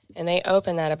 And they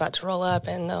open that about to roll up,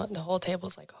 and the whole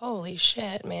table's like, holy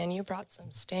shit, man, you brought some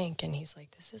stink. And he's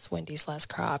like, this is Wendy's last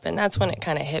crop. And that's when it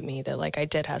kind of hit me that, like, I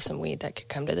did have some weed that could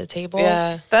come to the table.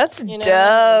 Yeah. That's You know?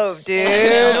 dope,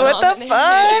 dude. What the fuck?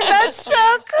 That's so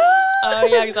cool. Oh,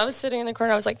 yeah, because I was sitting in the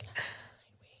corner. I was like,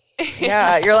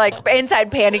 Yeah, you're like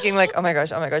inside panicking, like, oh my gosh,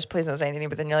 please don't say anything.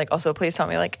 But then you're like, also, please tell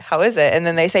me, like, how is it? And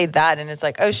then they say that, and it's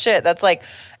like, oh shit, that's like,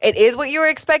 it is what you were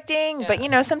expecting. But you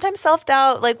know, sometimes self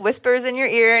doubt like whispers in your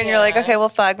ear, and you're like, okay, well,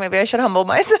 fuck, maybe I should humble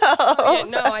myself. yeah,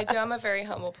 no, I do. I'm a very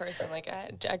humble person. Like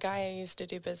a guy I used to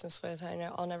do business with,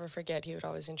 I'll never forget. He would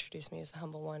always introduce me as a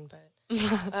humble one. But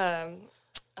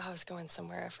I was going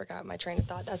somewhere. I forgot my train of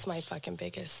thought. That's my fucking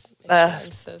biggest issue.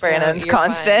 I'm so sorry. Brandon's You're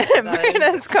constant. fine.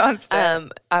 Brandon's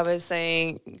constant. I was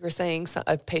saying, you were saying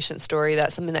a patient story.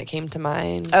 That's something that came to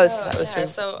mind. Oh, that was Yeah, really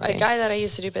so funny. a guy that I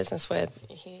used to do business with,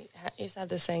 he used to have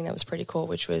this saying that was pretty cool,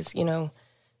 which was, you know,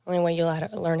 the only way you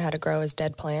learn how to grow is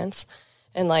dead plants.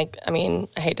 And like, I mean,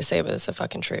 I hate to say it, but it's the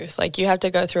fucking truth. Like, you have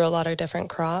to go through a lot of different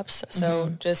crops.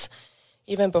 So just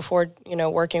even before, you know,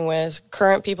 working with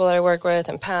current people that I work with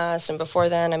and past and before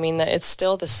then, I mean, it's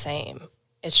still the same.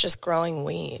 It's just growing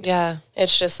weed. Yeah.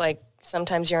 It's just like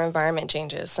sometimes your environment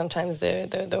changes. Sometimes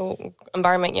the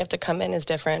environment you have to come in is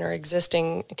different, or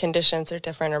existing conditions are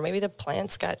different, or maybe the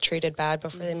plants got treated bad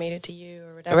before they made it to you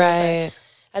or whatever. Right.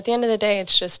 But at the end of the day,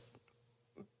 it's just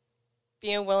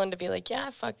being willing to be like,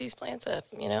 yeah, fuck these plants up,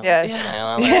 you know? Yes. You know,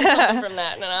 I'll learn something from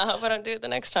that, and I hope I don't do it the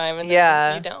next time. And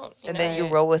then you don't. And then you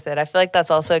roll with it. I feel like that's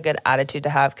also a good attitude to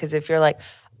have, because if you're like,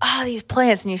 these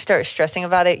plants, and you start stressing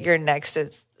about it, your next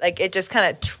is like, it just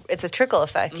kind of, it's a trickle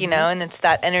effect, you know, and it's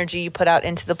that energy you put out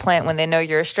into the plant. When they know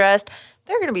you're stressed,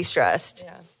 they're going to be stressed.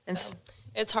 Yeah. And So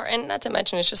it's hard. And not to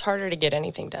mention, it's just harder to get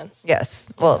anything done. yes.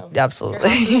 Well, Your absolutely.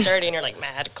 house is dirty and you're like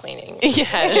mad cleaning.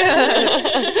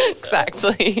 Yes.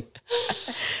 Exactly.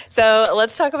 So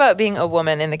let's talk about being a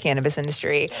woman in the cannabis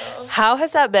industry. How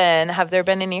has that been? Have there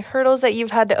been any hurdles that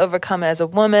you've had to overcome as a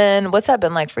woman? What's that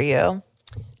been like for you?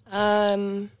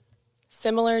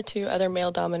 Similar to other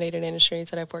male-dominated industries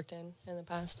that I've worked in the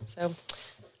past. So,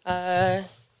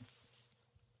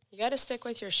 you got to stick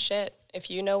with your shit. If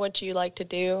you know what you like to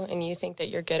do and you think that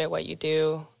you're good at what you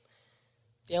do,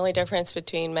 the only difference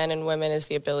between men and women is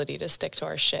the ability to stick to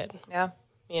our shit. Yeah.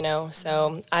 You know,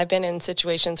 so I've been in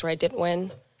situations where I didn't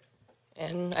win,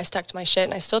 and I stuck to my shit,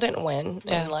 and I still didn't win.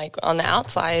 Yeah. And like on the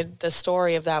outside, the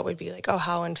story of that would be like, oh,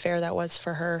 how unfair that was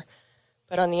for her.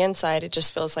 But on the inside, it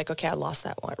just feels like, okay, I lost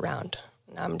that one round.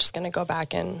 Now I'm just going to go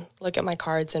back and look at my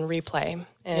cards and replay,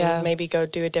 and maybe go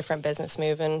do a different business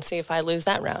move and see if I lose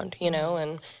that round, you know.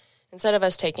 And instead of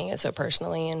us taking it so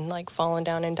personally and like falling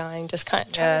down and dying, just kind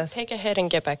of try to take a hit and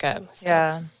get back up. So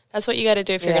Yeah. that's what you got to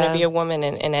do if you're going to be a woman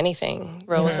in anything.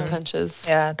 Roll with the punches.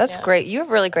 Yeah, that's great. You have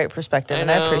really great perspective, and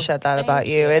I appreciate that about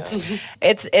you.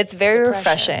 It's very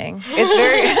refreshing. It's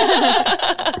very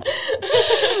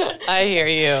I hear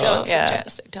you. Don't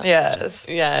suggest it. Don't yes. suggest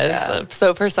it. Yes.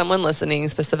 So for someone listening,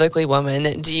 specifically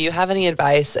women, do you have any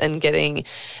advice in getting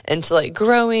into like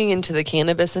growing into the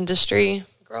cannabis industry?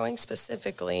 Growing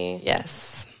specifically,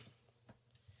 Yes.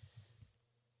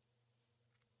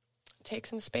 take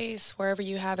some space wherever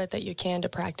you have it that you can to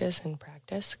practice.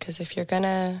 Because if you're going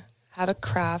to have a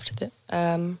craft, that,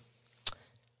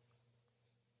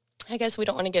 I guess we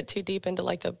don't want to get too deep into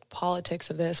like the politics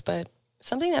of this, but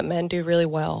something that men do really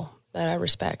well that I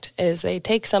respect is they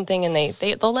take something and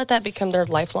they'll let that become their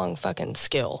lifelong fucking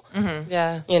skill.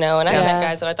 Yeah. You know, and I met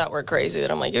guys that I thought were crazy that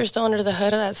I'm like, you're still under the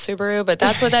hood of that Subaru, but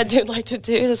that's what that dude liked to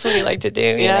do. That's what he liked to do.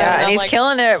 You know? Yeah, and he's like,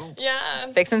 killing it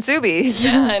Yeah. fixing Subies.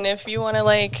 Yeah, and if you want to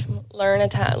like learn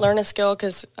a skill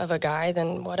because of a guy,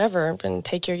 then whatever, and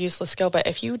take your useless skill. But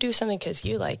if you do something because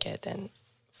you like it, then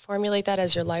formulate that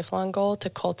as your lifelong goal to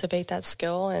cultivate that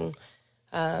skill. And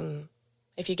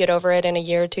if you get over it in a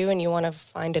year or two and you want to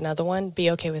find another one,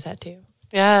 be okay with that too.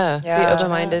 Yeah. Be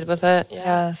open-minded with it.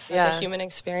 Yes. The human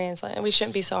experience. And we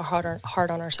shouldn't be so hard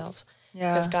on ourselves.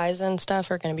 Yeah. Because guys and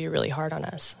stuff are going to be really hard on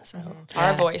us. So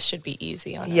our voice should be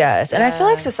easy on us. Yes. And I feel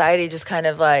like society just kind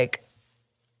of like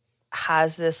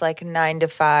has this like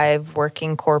 9-to-5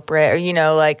 working corporate, or, you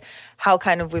know, like how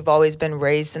kind of we've always been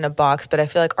raised in a box. But I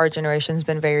feel like our generation's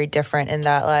been very different in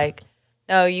that, like,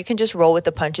 no, you can just roll with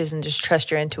the punches and just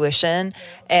trust your intuition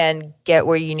and get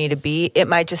where you need to be. It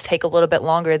might just take a little bit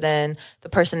longer than the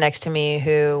person next to me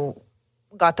who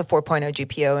got the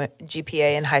 4.0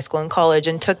 GPA in high school and college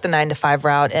and took the 9-to-5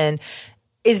 route and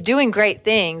is doing great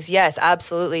things. Yes,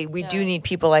 absolutely. We do need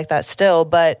people like that still,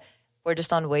 but we're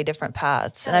just on way different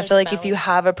paths. And I feel like if you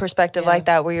have a perspective like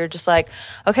that where you're just like,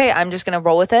 okay, I'm just going to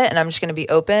roll with it and I'm just going to be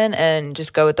open and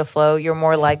just go with the flow, you're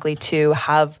more likely to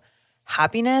have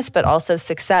happiness, but also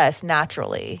success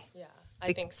naturally. Yeah,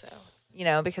 I think so. You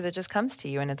know, because it just comes to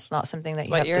you and it's not something that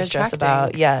you what have you're to stress attracting.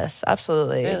 about. Yes,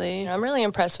 absolutely. Really? I'm really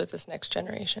impressed with this next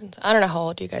generation. I don't know how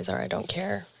old you guys are. I don't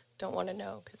care. Don't want to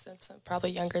know because it's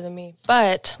probably younger than me.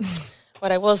 But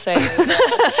what I will say is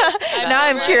Now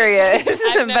I'm curious,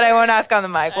 but I won't ask on the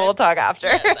mic. We'll talk after.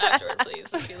 yes, afterward,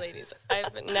 please, you ladies.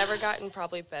 I've never gotten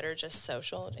probably better just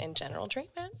social and general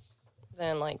treatment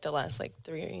than like the last like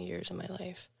 3 years of my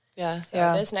life. Yeah. So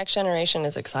this next generation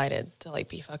is excited to like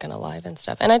be fucking alive and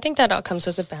stuff. And I think that all comes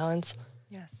with a balance.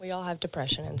 Yes. We all have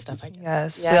depression and stuff. I guess.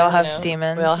 Yes, Yeah, we all have you know.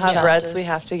 demons. We all have challenges. ruts we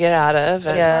have to get out of.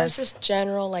 And As far Yes. as just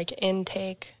general like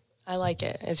intake, I like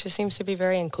it. It just seems to be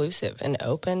very inclusive and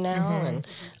open now. And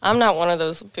I'm not one of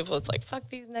those people that's like, fuck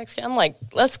these next kids. I'm like,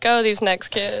 let's go, these next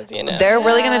kids, you know. They're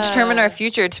really going to determine our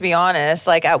future, to be honest.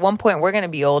 Like, at one point, we're going to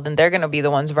be old, and they're going to be the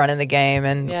ones running the game,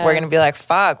 and we're going to be like,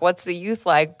 fuck, what's the youth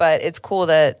like? But it's cool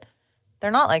that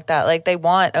they're not like that. Like, they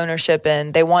want ownership,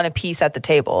 and they want a piece at the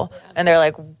table. And they're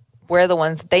like, we're the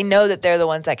ones, they know that they're the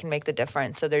ones that can make the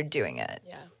difference, so they're doing it.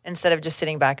 Yeah. Instead of just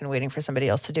sitting back and waiting for somebody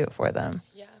else to do it for them.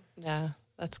 Yeah. yeah,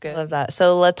 that's good. Love that.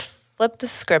 So let's flip the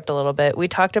script a little bit. We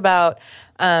talked about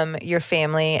your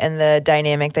family and the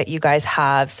dynamic that you guys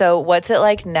have. So what's it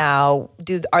like now?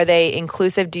 Are they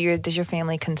inclusive? Does your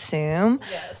family consume?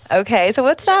 Yes. Okay. So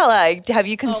what's that like? Have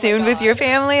you consumed with your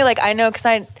family? Like, I know, because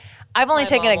I've only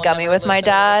taken a gummy with my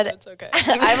dad. It's okay.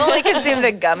 I've only consumed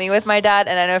a gummy with my dad.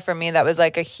 And I know for me, that was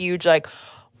like a huge, like,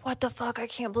 what the fuck? I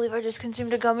can't believe I just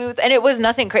consumed a gummy with, and it was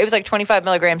nothing crazy. It was like 25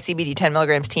 milligrams CBD, 10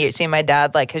 milligrams THC. And my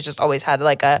dad like has just always had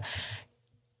like a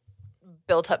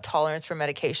built up tolerance for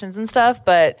medications and stuff.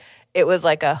 But it was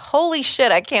like a holy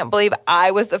shit, I can't believe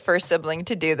I was the first sibling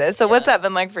to do this. So what's that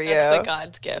been like for you? That's the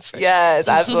God's gift. For Yes,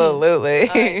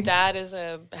 absolutely. Dad is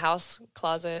a house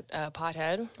closet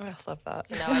pothead. I love that.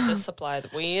 So now I just supply the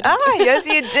weed. Yes,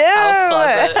 you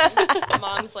do. House closet.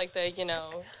 Mom's like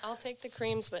I'll take the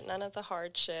creams, but none of the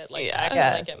hard shit. Like, acting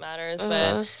Yes. like it matters.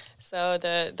 But so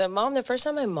the first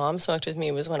time my mom smoked with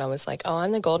me was when I was like, oh,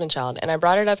 I'm the golden child. And I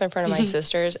brought it up in front of my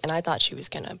sisters, and I thought she was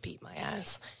going to beat my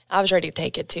ass. I was ready to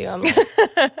take it too. I'm like,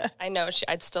 I know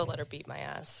I'd still let her beat my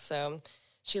ass. So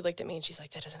she looked at me and she's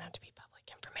like, that doesn't have to be public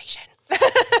information.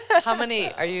 How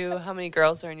many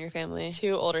girls are in your family?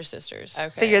 2 older sisters.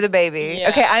 Okay. So you're the baby.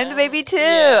 Yeah. Okay, I'm the baby too.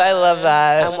 Yeah. I love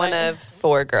that. I'm one of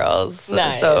 4 girls.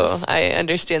 Nice. So I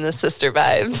understand the sister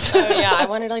vibes. Oh, yeah, I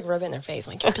wanted to like rub it in their face.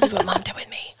 I'm like, you believe what mom did with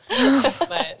me?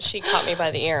 But she caught me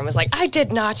by the ear and was like, I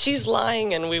did not. She's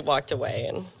lying. And we walked away.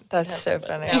 And That's so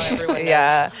funny. now everyone knows.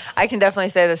 Yeah, I can definitely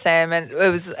say the same. And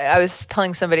I was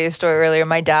telling somebody a story earlier.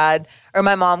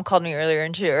 My mom called me earlier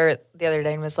or the other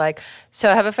day and was like,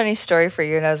 so I have a funny story for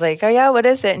you. And I was like, oh yeah, what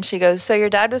is it? And she goes, so your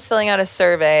dad was filling out a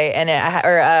survey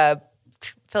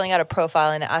filling out a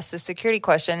profile, and it asked a security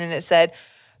question, and it said,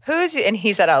 and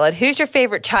he said out loud, who's your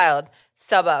favorite child?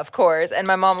 Saba, of course. And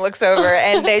my mom looks over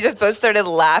and they just both started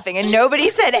laughing and nobody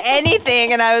said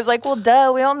anything. And I was like, well,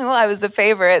 duh, we all knew I was the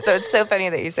favorite. So it's so funny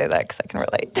that you say that because I can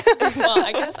relate. Well,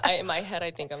 I guess in my head,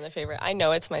 I think I'm the favorite. I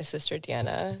know it's my sister,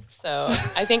 Deanna. So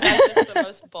I think I'm just the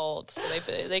most bold. So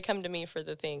they come to me for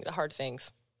the hard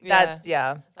things. I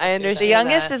understand. The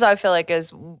youngest that. is, I feel like,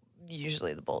 is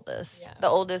usually the boldest. Yeah. The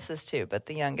oldest is too, but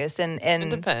the youngest. And It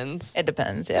depends. It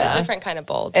depends, A yeah. different kind of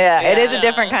bold. Yeah, it is a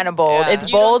different kind of bold. Yeah. It's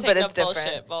You don't bold, take but no it's different.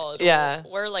 bullshit bold. Yeah.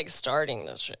 We're like starting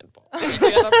the shit bold. If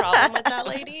you have a problem with that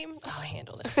lady, I'll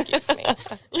handle it. Excuse me.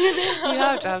 You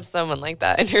have to have someone like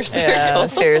that in your circle. Yeah,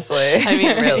 seriously. I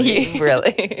mean, really.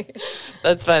 Really.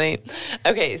 That's funny.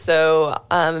 Okay, so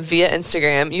via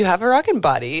Instagram, you have a rockin'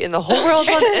 body, and the whole world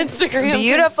on Instagram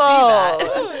Beautiful. can see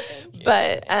that.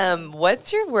 But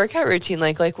what's your workout routine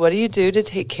like? Like, what do you do to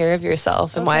take care of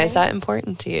yourself, and why is that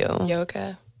important to you?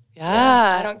 Yoga.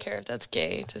 Yeah. I don't care if that's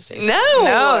gay to say. No,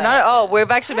 No, not at all. We've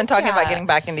actually been talking about getting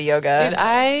back into yoga. Dude,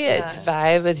 I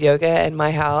vibe with yoga in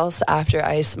my house after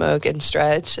I smoke and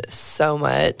stretch so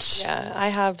much. Yeah, I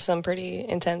have some pretty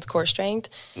intense core strength.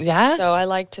 Yeah. So I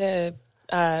like to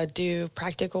do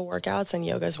practical workouts, and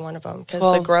yoga is one of them because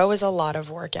the grow is a lot of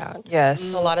workout.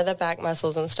 Yes. A lot of the back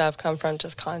muscles and stuff come from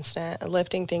just constant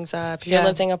lifting things up. You're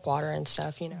lifting up water and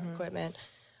stuff, equipment.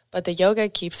 But the yoga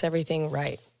keeps everything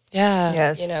right. Yeah.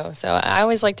 Yes. So I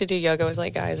always like to do yoga with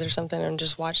like guys or something and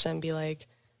just watch them be like,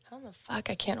 how the fuck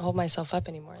I can't hold myself up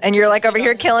anymore. And you're like over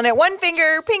here killing it. One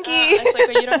finger, pinky. It's like,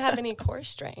 but you don't have any core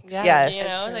strength. Yes.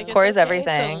 Like Core it's is okay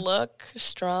everything. to look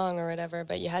strong or whatever,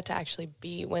 but you had to actually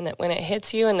be when it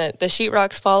hits you and the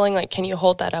sheetrock's falling. Like, can you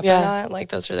hold that up or not? Like,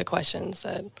 those are the questions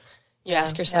that you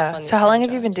ask yourself. On these So how long kind have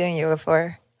of you been jobs. doing yoga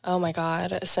for? Oh my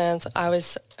God!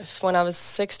 When I was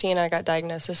 16, I got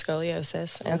diagnosed with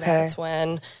scoliosis, and Okay. that's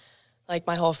when, like,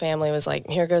 my whole family was like,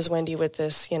 "Here goes Wendy with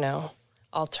this,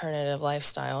 alternative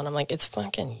lifestyle," and I'm like, "It's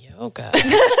fucking yoga."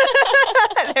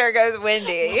 There goes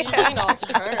Wendy.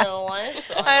 Alternative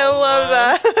lifestyle. I love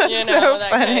that. That's so that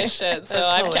funny. kind of shit. So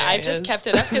I hilarious. just kept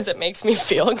it up because it makes me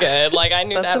feel good. Like, I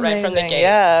knew That's that right from the amazing, gate.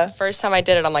 yeah. First time I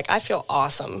did it, I'm like, I feel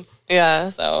awesome. Yeah.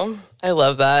 So I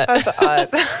love that. That's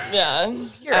awesome. yeah,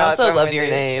 You're I also awesome, love your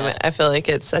Wendy. name. I feel like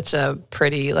it's such a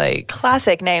pretty, like,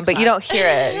 Classic name, but you don't hear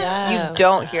it. Yeah. You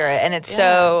don't hear it. And it's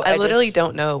so... I literally just-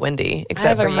 don't know Wendy I have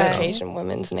except a for you. Caucasian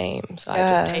woman's name, so I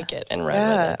just take it and run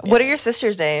Yeah. with it. What are your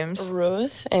sisters' names?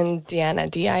 Ruth and Diana,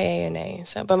 Diana.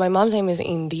 So, but my mom's name is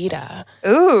Indira.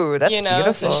 Ooh, that's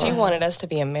beautiful. So she wanted us to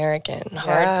be American, Yeah.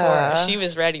 hardcore. She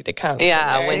was ready to come.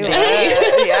 Yeah, So Wendy.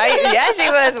 yeah, she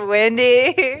was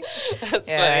Wendy. That's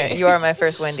Yeah, funny. you are my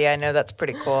first Wendy. I know that's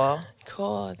pretty cool.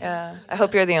 Cool. Yeah, I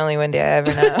hope you're the only Wendy I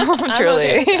ever know. I'm Truly.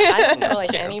 okay with that. I don't know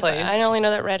like Can't anybody. replace. I only know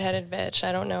that redheaded bitch.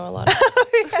 I don't know a lot. Of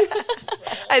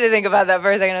I had to think about that for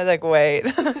a second. I was like, wait,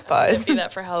 pause. do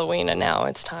that for Halloween, and now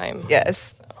it's time.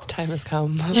 Yes. Time has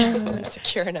come. I'm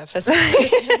secure enough as a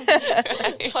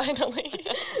person. Finally.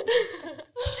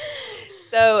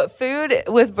 So food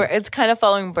it's kind of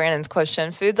following Brandon's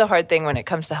question. Food's a hard thing when it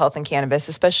comes to health and cannabis,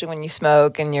 especially when you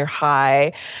smoke and you're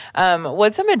high.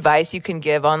 What's some advice you can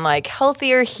give on like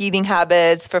healthier eating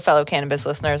habits for fellow cannabis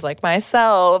listeners like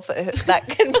myself that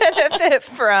can benefit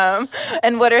from?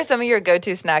 And what are some of your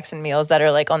go-to snacks and meals that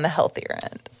are like on the healthier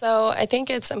end? So I think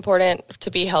it's important to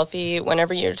be healthy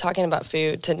whenever you're talking about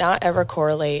food to not ever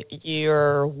correlate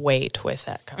your weight with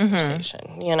that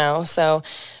conversation, So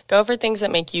go for things that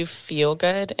make you feel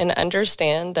good and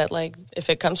understand that, like, if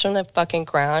it comes from the fucking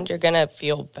ground, you're going to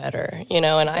feel better, And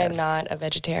I am not a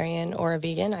vegetarian or a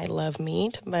vegan. I love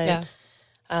meat, but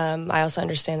I also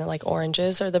understand that, like,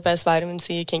 oranges are the best vitamin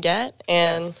C you can get.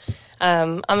 And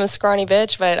I'm a scrawny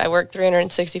bitch, but I work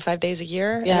 365 days a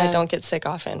year, and I don't get sick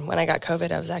often. When I got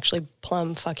COVID, I was actually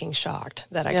plumb fucking shocked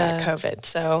that I got COVID.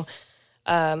 So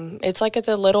it's like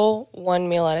the little one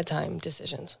meal at a time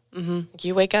decisions. Like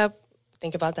you wake up,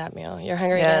 think about that meal. You're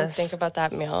hungry again, think about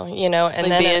that meal, and Like,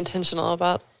 then be intentional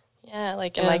about. am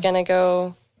I going to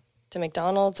go to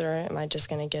McDonald's or am I just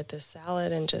going to get this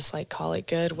salad and just like call it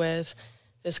good with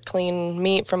this clean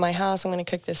meat from my house? I'm going to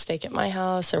cook this steak at my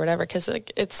house or whatever. Because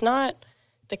it's not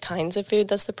the kinds of food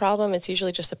that's the problem. It's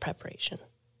usually just the preparation.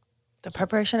 The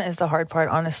preparation is the hard part,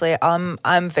 honestly. I'm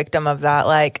victim of that.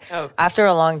 Like after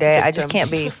a long day, I just can't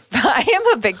be. I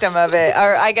am a victim of it,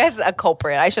 or I guess a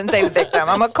culprit. I shouldn't say victim.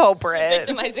 I'm a culprit.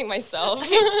 Victimizing myself.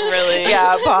 Really?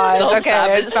 Yeah, pause.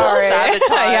 Okay, sorry.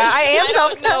 Yeah, I am I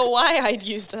self. don't know why I'd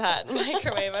used that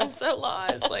microwave. I'm so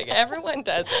lost. Like everyone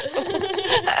does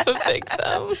it. A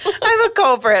victim. I'm a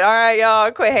culprit. All right,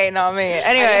 y'all, quit hating on me.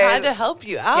 Anyway, I had to help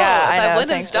you out. Yeah, I if I know,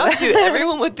 wouldn't have thanks stopped you,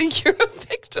 everyone would think you're a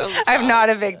victim. I'm not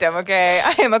a victim. Okay,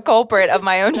 I am a culprit of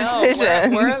my own No,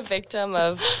 decisions. we're a victim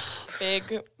of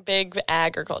big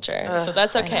agriculture. So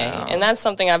that's okay. And that's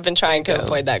something I've been trying to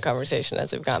avoid that conversation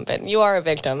as we've gone. But you are a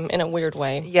victim in a weird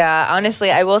way. Yeah,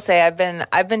 honestly, I will say I've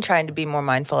been trying to be more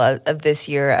mindful of this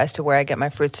year as to where I get my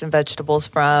fruits and vegetables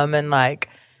from, and like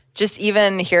just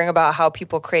even hearing about how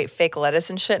people create fake lettuce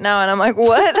and shit now, and I'm like,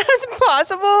 what? That's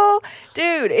possible,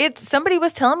 dude. Somebody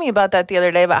was telling me about that the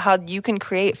other day about how you can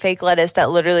create fake lettuce that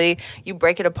literally you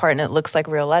break it apart and it looks like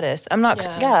real lettuce. I'm not.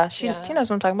 She knows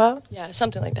what I'm talking about. Yeah,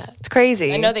 something like that. It's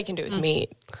crazy. I know they can do it with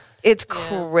meat. It's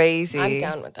crazy. I'm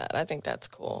down with that. I think that's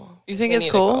cool. You think We it's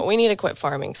need cool? We need to quit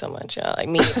farming so much. Yeah, like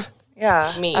meat.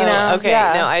 Yeah, Meat. You know? Okay,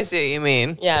 Yeah. no, I see what you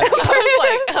mean. Yeah.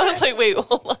 I was like, wait,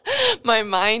 hold on. My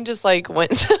mind just like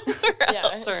went somewhere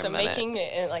else for So a minute. making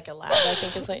it in like a lab, I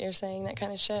think is what you're saying, that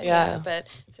kind of shit. Yeah. But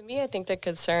to me, I think the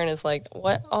concern is like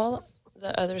what all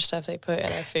the other stuff they put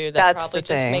in our food That's that probably the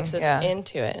just thing, makes us yeah.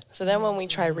 into it. So then when we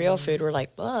try real food, we're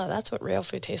like, oh, that's what real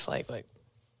food tastes like. Like,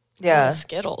 Yeah.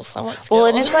 Skittles. I want Skittles. Well,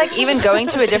 and it's like even going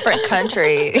to a different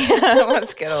country. I want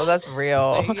Skittles. That's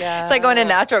real. Yeah. It's like going to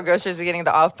natural grocers and getting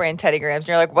the off-brand Teddy Grahams, and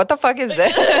you're like, what the fuck is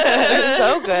this? They're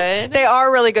so good. They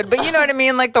are really good, but you know what I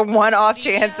mean? Like the one off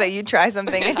chance that you try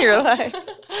something and you're like,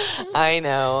 I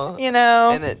know. you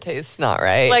know, And it tastes not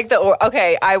right. like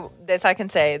I can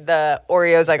say the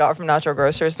Oreos I got from natural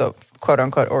grocers, the quote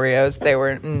unquote Oreos, they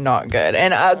were not good.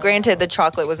 And granted, the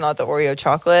chocolate was not the Oreo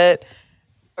chocolate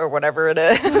or whatever it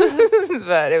is,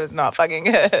 but it was not fucking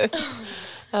good.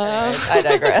 Anyways, I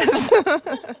digress.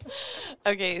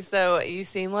 Okay, so you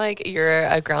seem like you're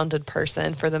a grounded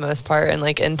person for the most part and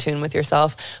like in tune with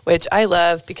yourself, which I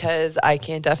love because I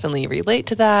can definitely relate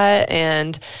to that.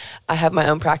 And I have my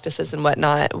own practices and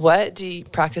whatnot. What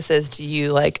practices do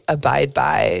you like abide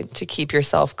by to keep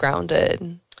yourself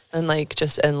grounded and like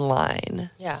just in line?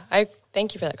 Yeah, I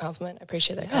thank you for that compliment. I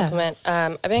appreciate that compliment.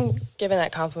 I've been given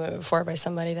that compliment before by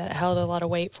somebody that held a lot of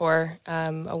weight for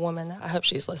a woman. That I hope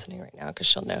she's listening right now because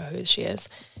she'll know who she is.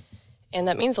 And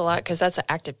that means a lot because that's an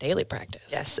active daily practice.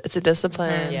 Yes, it's a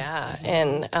discipline. Yeah,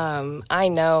 and I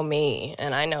know me,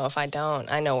 and I know if I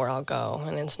don't, I know where I'll go,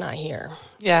 and it's not here.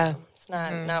 Yeah. It's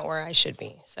not where I should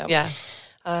be. So Yeah.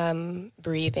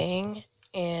 Breathing,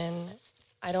 and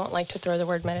I don't like to throw the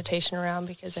word meditation around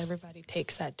because everybody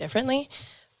takes that differently.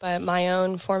 But my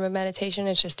own form of meditation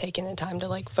is just taking the time to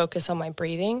like focus on my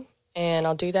breathing. And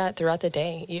I'll do that throughout the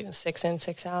day, even 6 in,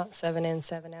 6 out, 7 in,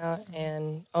 7 out,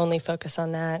 and only focus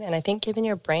on that. And I think giving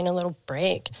your brain a little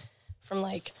break from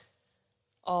like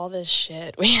all this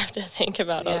shit we have to think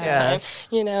about all the time,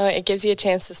 you know, it gives you a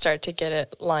chance to start to get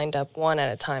it lined up one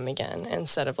at a time again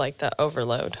instead of like the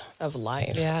overload of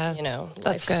life. Yeah. You know,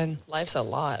 That's good. Life's a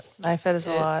lot. Life is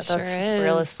a lot. sure That's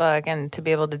real is. as fuck. And to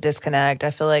be able to disconnect,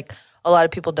 I feel like a lot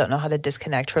of people don't know how to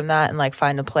disconnect from that and like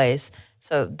find a place.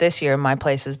 So this year, my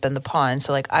place has been the pond.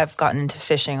 So like I've gotten into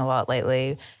fishing a lot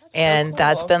lately. And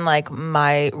that's been like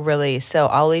my release. So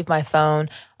I'll leave my phone.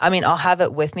 I mean, I'll have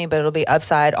it with me, but it'll be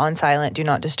upside on silent, do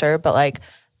not disturb. But like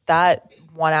that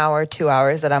 1 hour, 2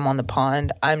 hours that I'm on the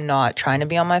pond, I'm not trying to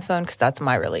be on my phone because that's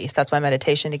my release. That's my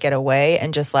meditation to get away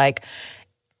and just like,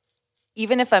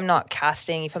 even if I'm not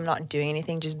casting, if I'm not doing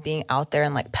anything, just being out there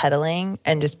and like pedaling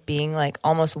and just being like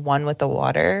almost one with the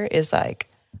water is like,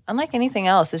 unlike anything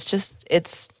else,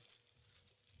 it's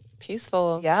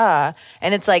Peaceful. yeah.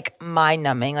 And it's like mind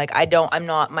numbing. Like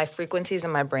my frequencies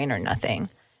in my brain are nothing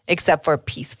except for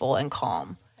peaceful and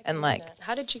calm. And like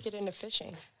How did you get into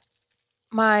fishing?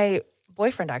 my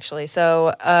boyfriend actually.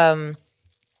 So,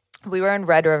 we were in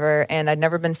Red River and I'd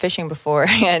never been fishing before.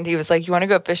 And he was like, you want to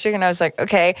go fishing? And I was like,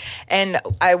 okay. And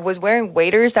I was wearing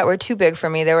waders that were too big for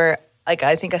me. They were like,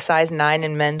 I think a size 9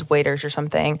 in men's waders or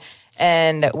something.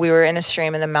 And we were in a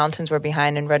stream and the mountains were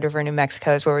behind in Red River, New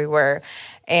Mexico is where we were.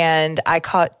 And I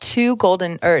caught 2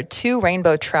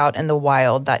 rainbow trout in the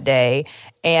wild that day.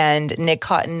 And Nick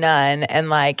caught none. And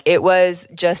like, it was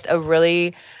just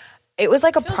it was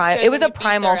like a good it was when a you beat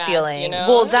primal their ass, feeling. you know?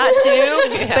 Well, that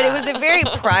too. But it was a very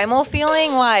primal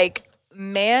feeling. Like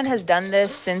man has done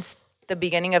this since the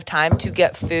beginning of time to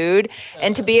get food,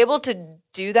 and to be able to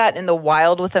do that in the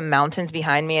wild with the mountains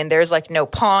behind me, and there's like no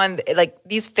pond. Like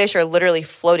these fish are literally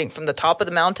floating from the top of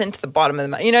the mountain to the bottom of the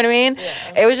mountain. You know what I mean?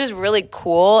 Yeah. It was just really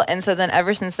cool. And so then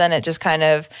ever since then, it just kind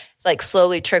of like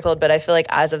slowly trickled. But I feel like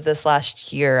as of this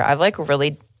last year, I've like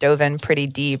really dove in pretty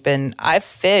deep, and I've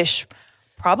fished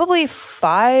probably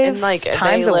 5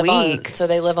 times a week. So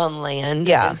they live on land.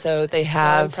 Yeah. And so they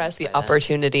have impressed the by that.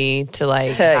 opportunity to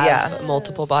like have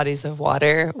multiple bodies of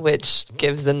water, which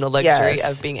gives them the luxury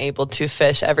of being able to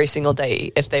fish every single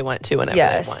day if they want to, whenever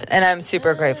they want. And I'm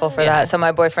super grateful for that. So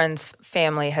my boyfriend's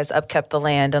family has upkept the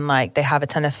land, and like they have a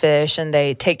ton of fish and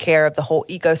they take care of the whole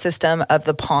ecosystem of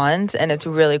the ponds, and it's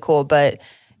really cool. But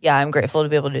yeah, I'm grateful to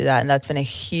be able to do that. And that's been a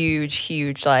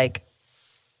huge like,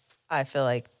 I feel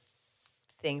like,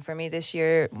 thing for me this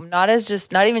year, not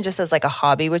even just as like a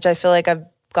hobby, which I feel like I've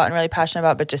gotten really passionate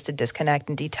about, but just to disconnect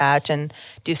and detach and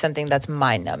do something that's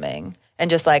mind numbing and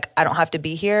just like I don't have to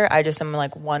be here. I just am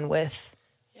like one with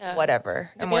whatever.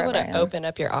 And be able to open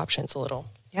up your options a little.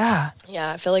 Yeah.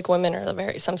 Yeah, I feel like women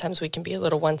are sometimes we can be a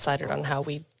little one-sided on how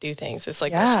we do things. It's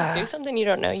like, do something you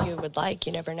don't know you would like.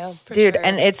 You never know. Dude,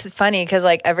 and it's funny because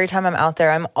like every time I'm out there,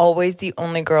 I'm always the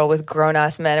only girl with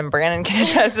grown-ass men, and Brandon can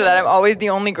attest to that. I'm always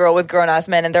the only girl with grown-ass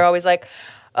men, and they're always like,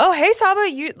 oh, hey, Saba,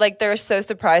 you like, they're so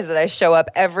surprised that I show up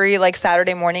every like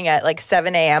Saturday morning at like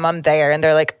 7 a.m. I'm there, and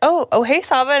they're like, oh, hey,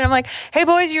 Saba. And I'm like, hey,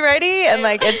 boys, you ready? And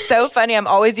like, it's so funny. I'm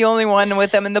always the only one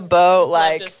with them in the boat.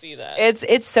 Like, Love to see that.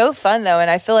 it's so fun though. And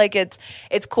I feel like it's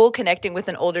cool connecting with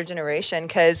an older generation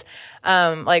because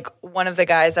like one of the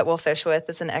guys that we'll fish with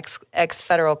is an ex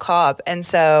federal cop, and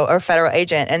so, or federal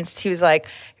agent. And he was like,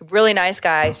 really nice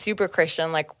guy, super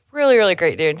Christian, like really, really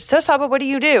great dude. So Saba, what do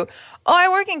you do? Oh, I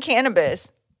work in cannabis.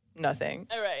 Nothing.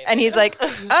 Right. And he's like,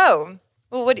 oh,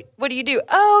 well, what do you do?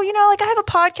 Oh, like I have a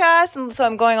podcast, and so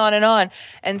I'm going on and on.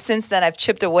 And since then, I've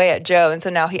chipped away at Joe, and so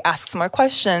now he asks more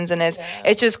questions, and it's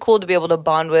just cool to be able to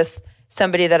bond with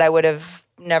somebody that I would have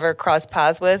never crossed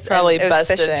paths with. Probably And it was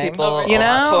busted fishing. people, like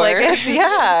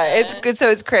it's good. So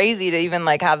it's crazy to even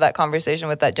like have that conversation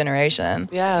with that generation.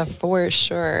 Yeah, for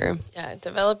sure. Yeah,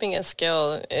 developing a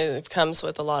skill, it comes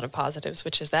with a lot of positives,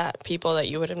 which is that people that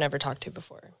you would have never talked to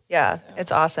before. Yeah,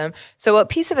 it's awesome. So what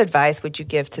piece of advice would you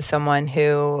give to someone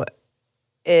who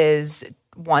is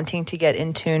wanting to get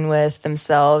in tune with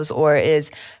themselves or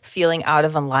is feeling out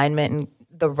of alignment and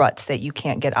the ruts that you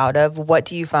can't get out of? What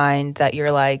do you find that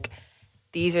you're like,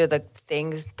 these are the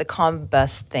things, the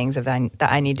best things that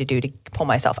I need to do to pull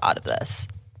myself out of this?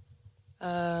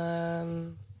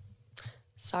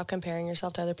 Stop comparing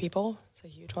yourself to other people. It's a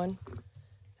huge one.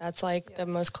 That's like the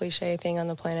most cliche thing on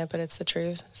the planet, but it's the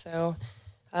truth. So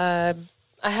I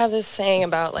have this saying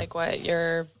about like what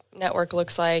your network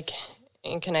looks like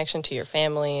in connection to your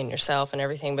family and yourself and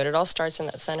everything, but it all starts in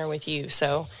that center with you.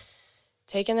 So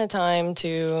taking the time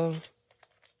to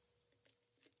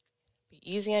be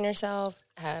easy on yourself,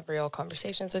 have real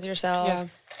conversations with yourself,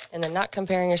 and then not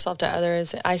comparing yourself to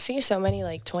others. I see so many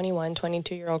like 21,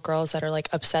 22-year-old girls that are like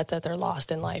upset that they're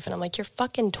lost in life. And I'm like, you're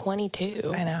fucking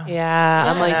 22. I know. Yeah,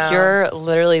 I'm like, you're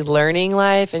literally learning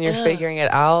life and you're figuring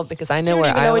it out because I know You don't where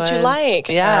even I know was. what you like.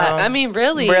 Yeah, I mean,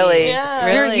 really. Yeah.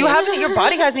 Really. You haven't. Your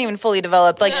body hasn't even fully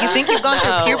developed. Like you think you've gone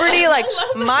through puberty. Like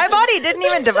my body didn't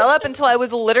even develop until I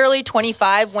was literally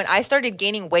 25 when I started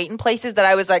gaining weight in places that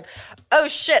I was like, oh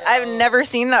shit, I've never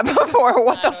seen that before.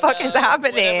 What the fuck is Whatever's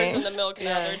happening? in the milk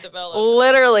now, they're developed.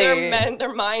 Literally.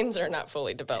 Their minds are not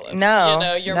fully developed.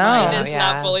 No, your no. mind is Yeah.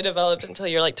 not fully developed until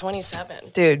you're like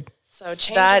 27. Dude, So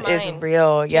change that your is mind.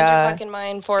 real. Change Yeah. your fucking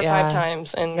mind 4 or Yeah. 5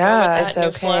 times and Yeah, go with that it's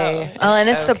new okay. flow. And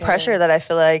it's the Okay. pressure that I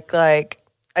feel like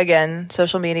again,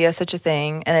 social media is such a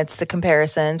thing, and it's the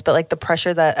comparisons, but like the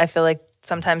pressure that I feel like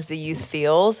sometimes the youth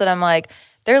feels that I'm like,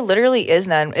 there literally is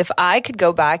none. If I could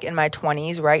go back in my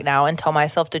 20s right now and tell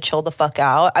myself to chill the fuck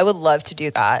out, I would love to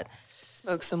do that.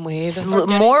 Smoke some weed.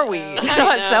 More weed.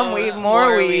 Not some weed,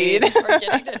 more weed. Or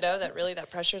getting to know that really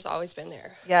that pressure's always been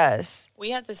there. Yes.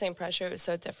 We had the same pressure. It was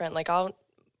so different. Like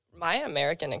my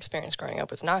American experience growing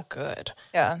up was not good.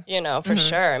 Yeah. For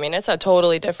sure. I mean, it's a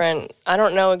totally different, I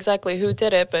don't know exactly who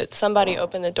did it, but somebody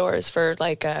opened the doors for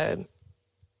like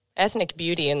ethnic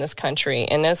beauty in this country.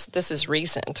 And this is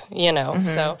recent,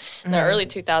 So in the early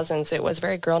 2000s, it was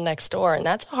very girl next door. And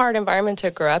that's a hard environment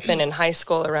to grow up in high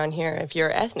school around here if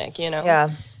you're ethnic, Yeah.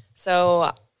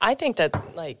 So I think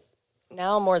that like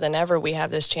now more than ever, we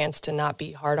have this chance to not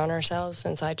be hard on ourselves,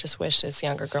 since I just wish this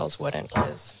younger girls wouldn't,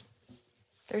 because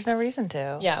There's no reason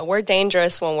to. yeah, we're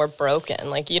dangerous when we're broken.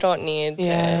 Like you don't need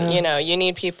to, you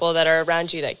need people that are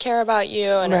around you that care about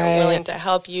you and Right. are willing to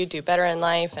help you do better in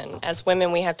life. And as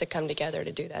women, we have to come together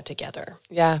to do that together.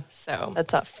 Yeah. So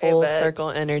That's that full Amen. circle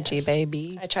energy,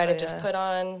 baby. I try to just put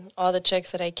on all the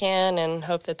chicks that I can and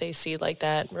hope that they see like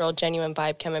that real genuine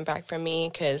vibe coming back from me,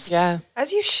 because Yeah.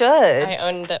 As you should. I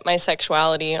own that my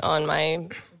sexuality on my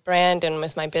brand and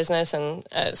with my business, and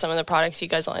some of the products you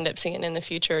guys will end up seeing in the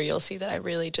future, you'll see that I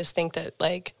really just think that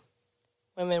like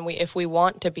women, if we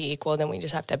want to be equal, then we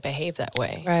just have to behave that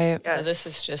way. Right. So this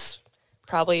is just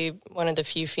probably one of the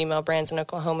few female brands in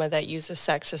Oklahoma that uses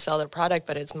sex to sell their product,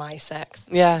 but it's my sex.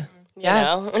 Yeah. You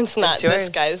know, it's not It's yours. this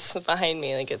guy's behind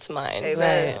me, like it's mine.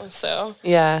 Right. So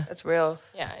Yeah. That's real.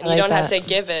 yeah, and I you like don't have that. to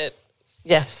give it.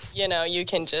 Yes. You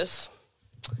can just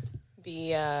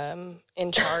be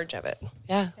in charge of it.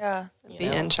 Yeah. Yeah. Be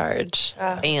in charge.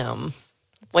 Bam.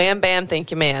 Wham, bam.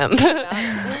 Thank you, ma'am.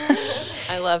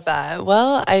 I love that.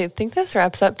 Well, I think this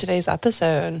wraps up today's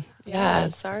episode. Yeah.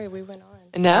 Sorry, we went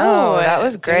on. No, that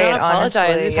was do great, not apologize.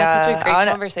 honestly. We've had such a great Yeah.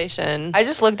 conversation. I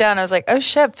just looked down and I was like, oh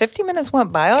shit, 50 minutes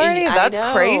went by already? I That's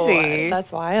know. crazy.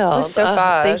 That's wild. It was so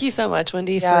fast. Thank you so much,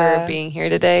 Wendy, Yeah. for being here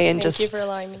today and Thank just you for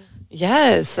allowing me.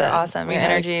 yes, Awesome. we Your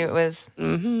had- energy was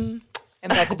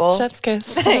Impeccable. Chef's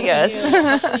kiss. Yes.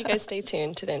 Hopefully you guys stay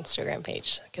tuned to the Instagram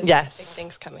page because Yes. big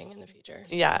things coming in the future.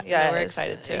 So. Yeah, Yes. we're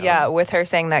excited too. Yeah, with her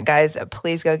saying that, guys,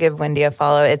 please go give Wendy a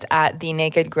follow. It's at The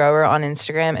Naked Grower on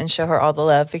Instagram and show her all the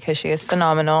love because she is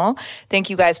phenomenal.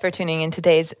 Thank you guys for tuning in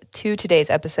today's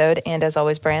episode. And as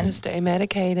always, Bran. Stay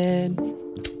medicated.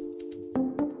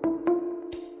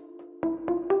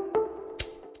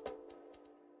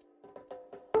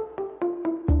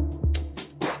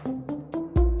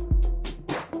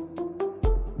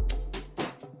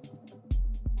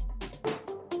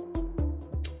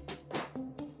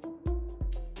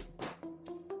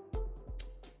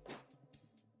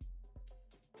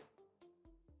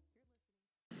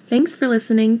 Thanks for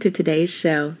listening to today's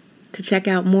show. To check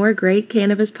out more great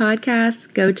cannabis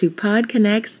podcasts, go to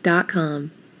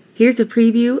podconnects.com. Here's a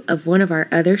preview of one of our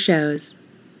other shows.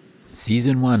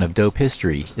 Season 1 of Dope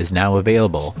History is now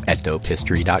available at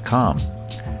dopehistory.com.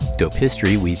 Dope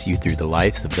History weaves you through the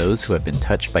lives of those who have been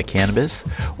touched by cannabis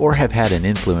or have had an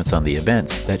influence on the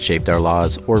events that shaped our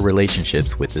laws or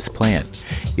relationships with this plant.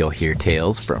 You'll hear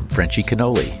tales from Frenchie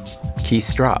Cannoli, Keith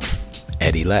Strop,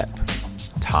 Eddie Lepp,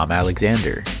 Tom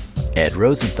Alexander, Ed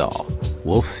Rosenthal,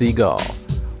 Wolf Seagal,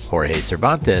 Jorge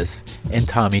Cervantes, and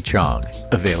Tommy Chong.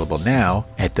 Available now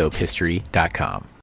at dopehistory.com.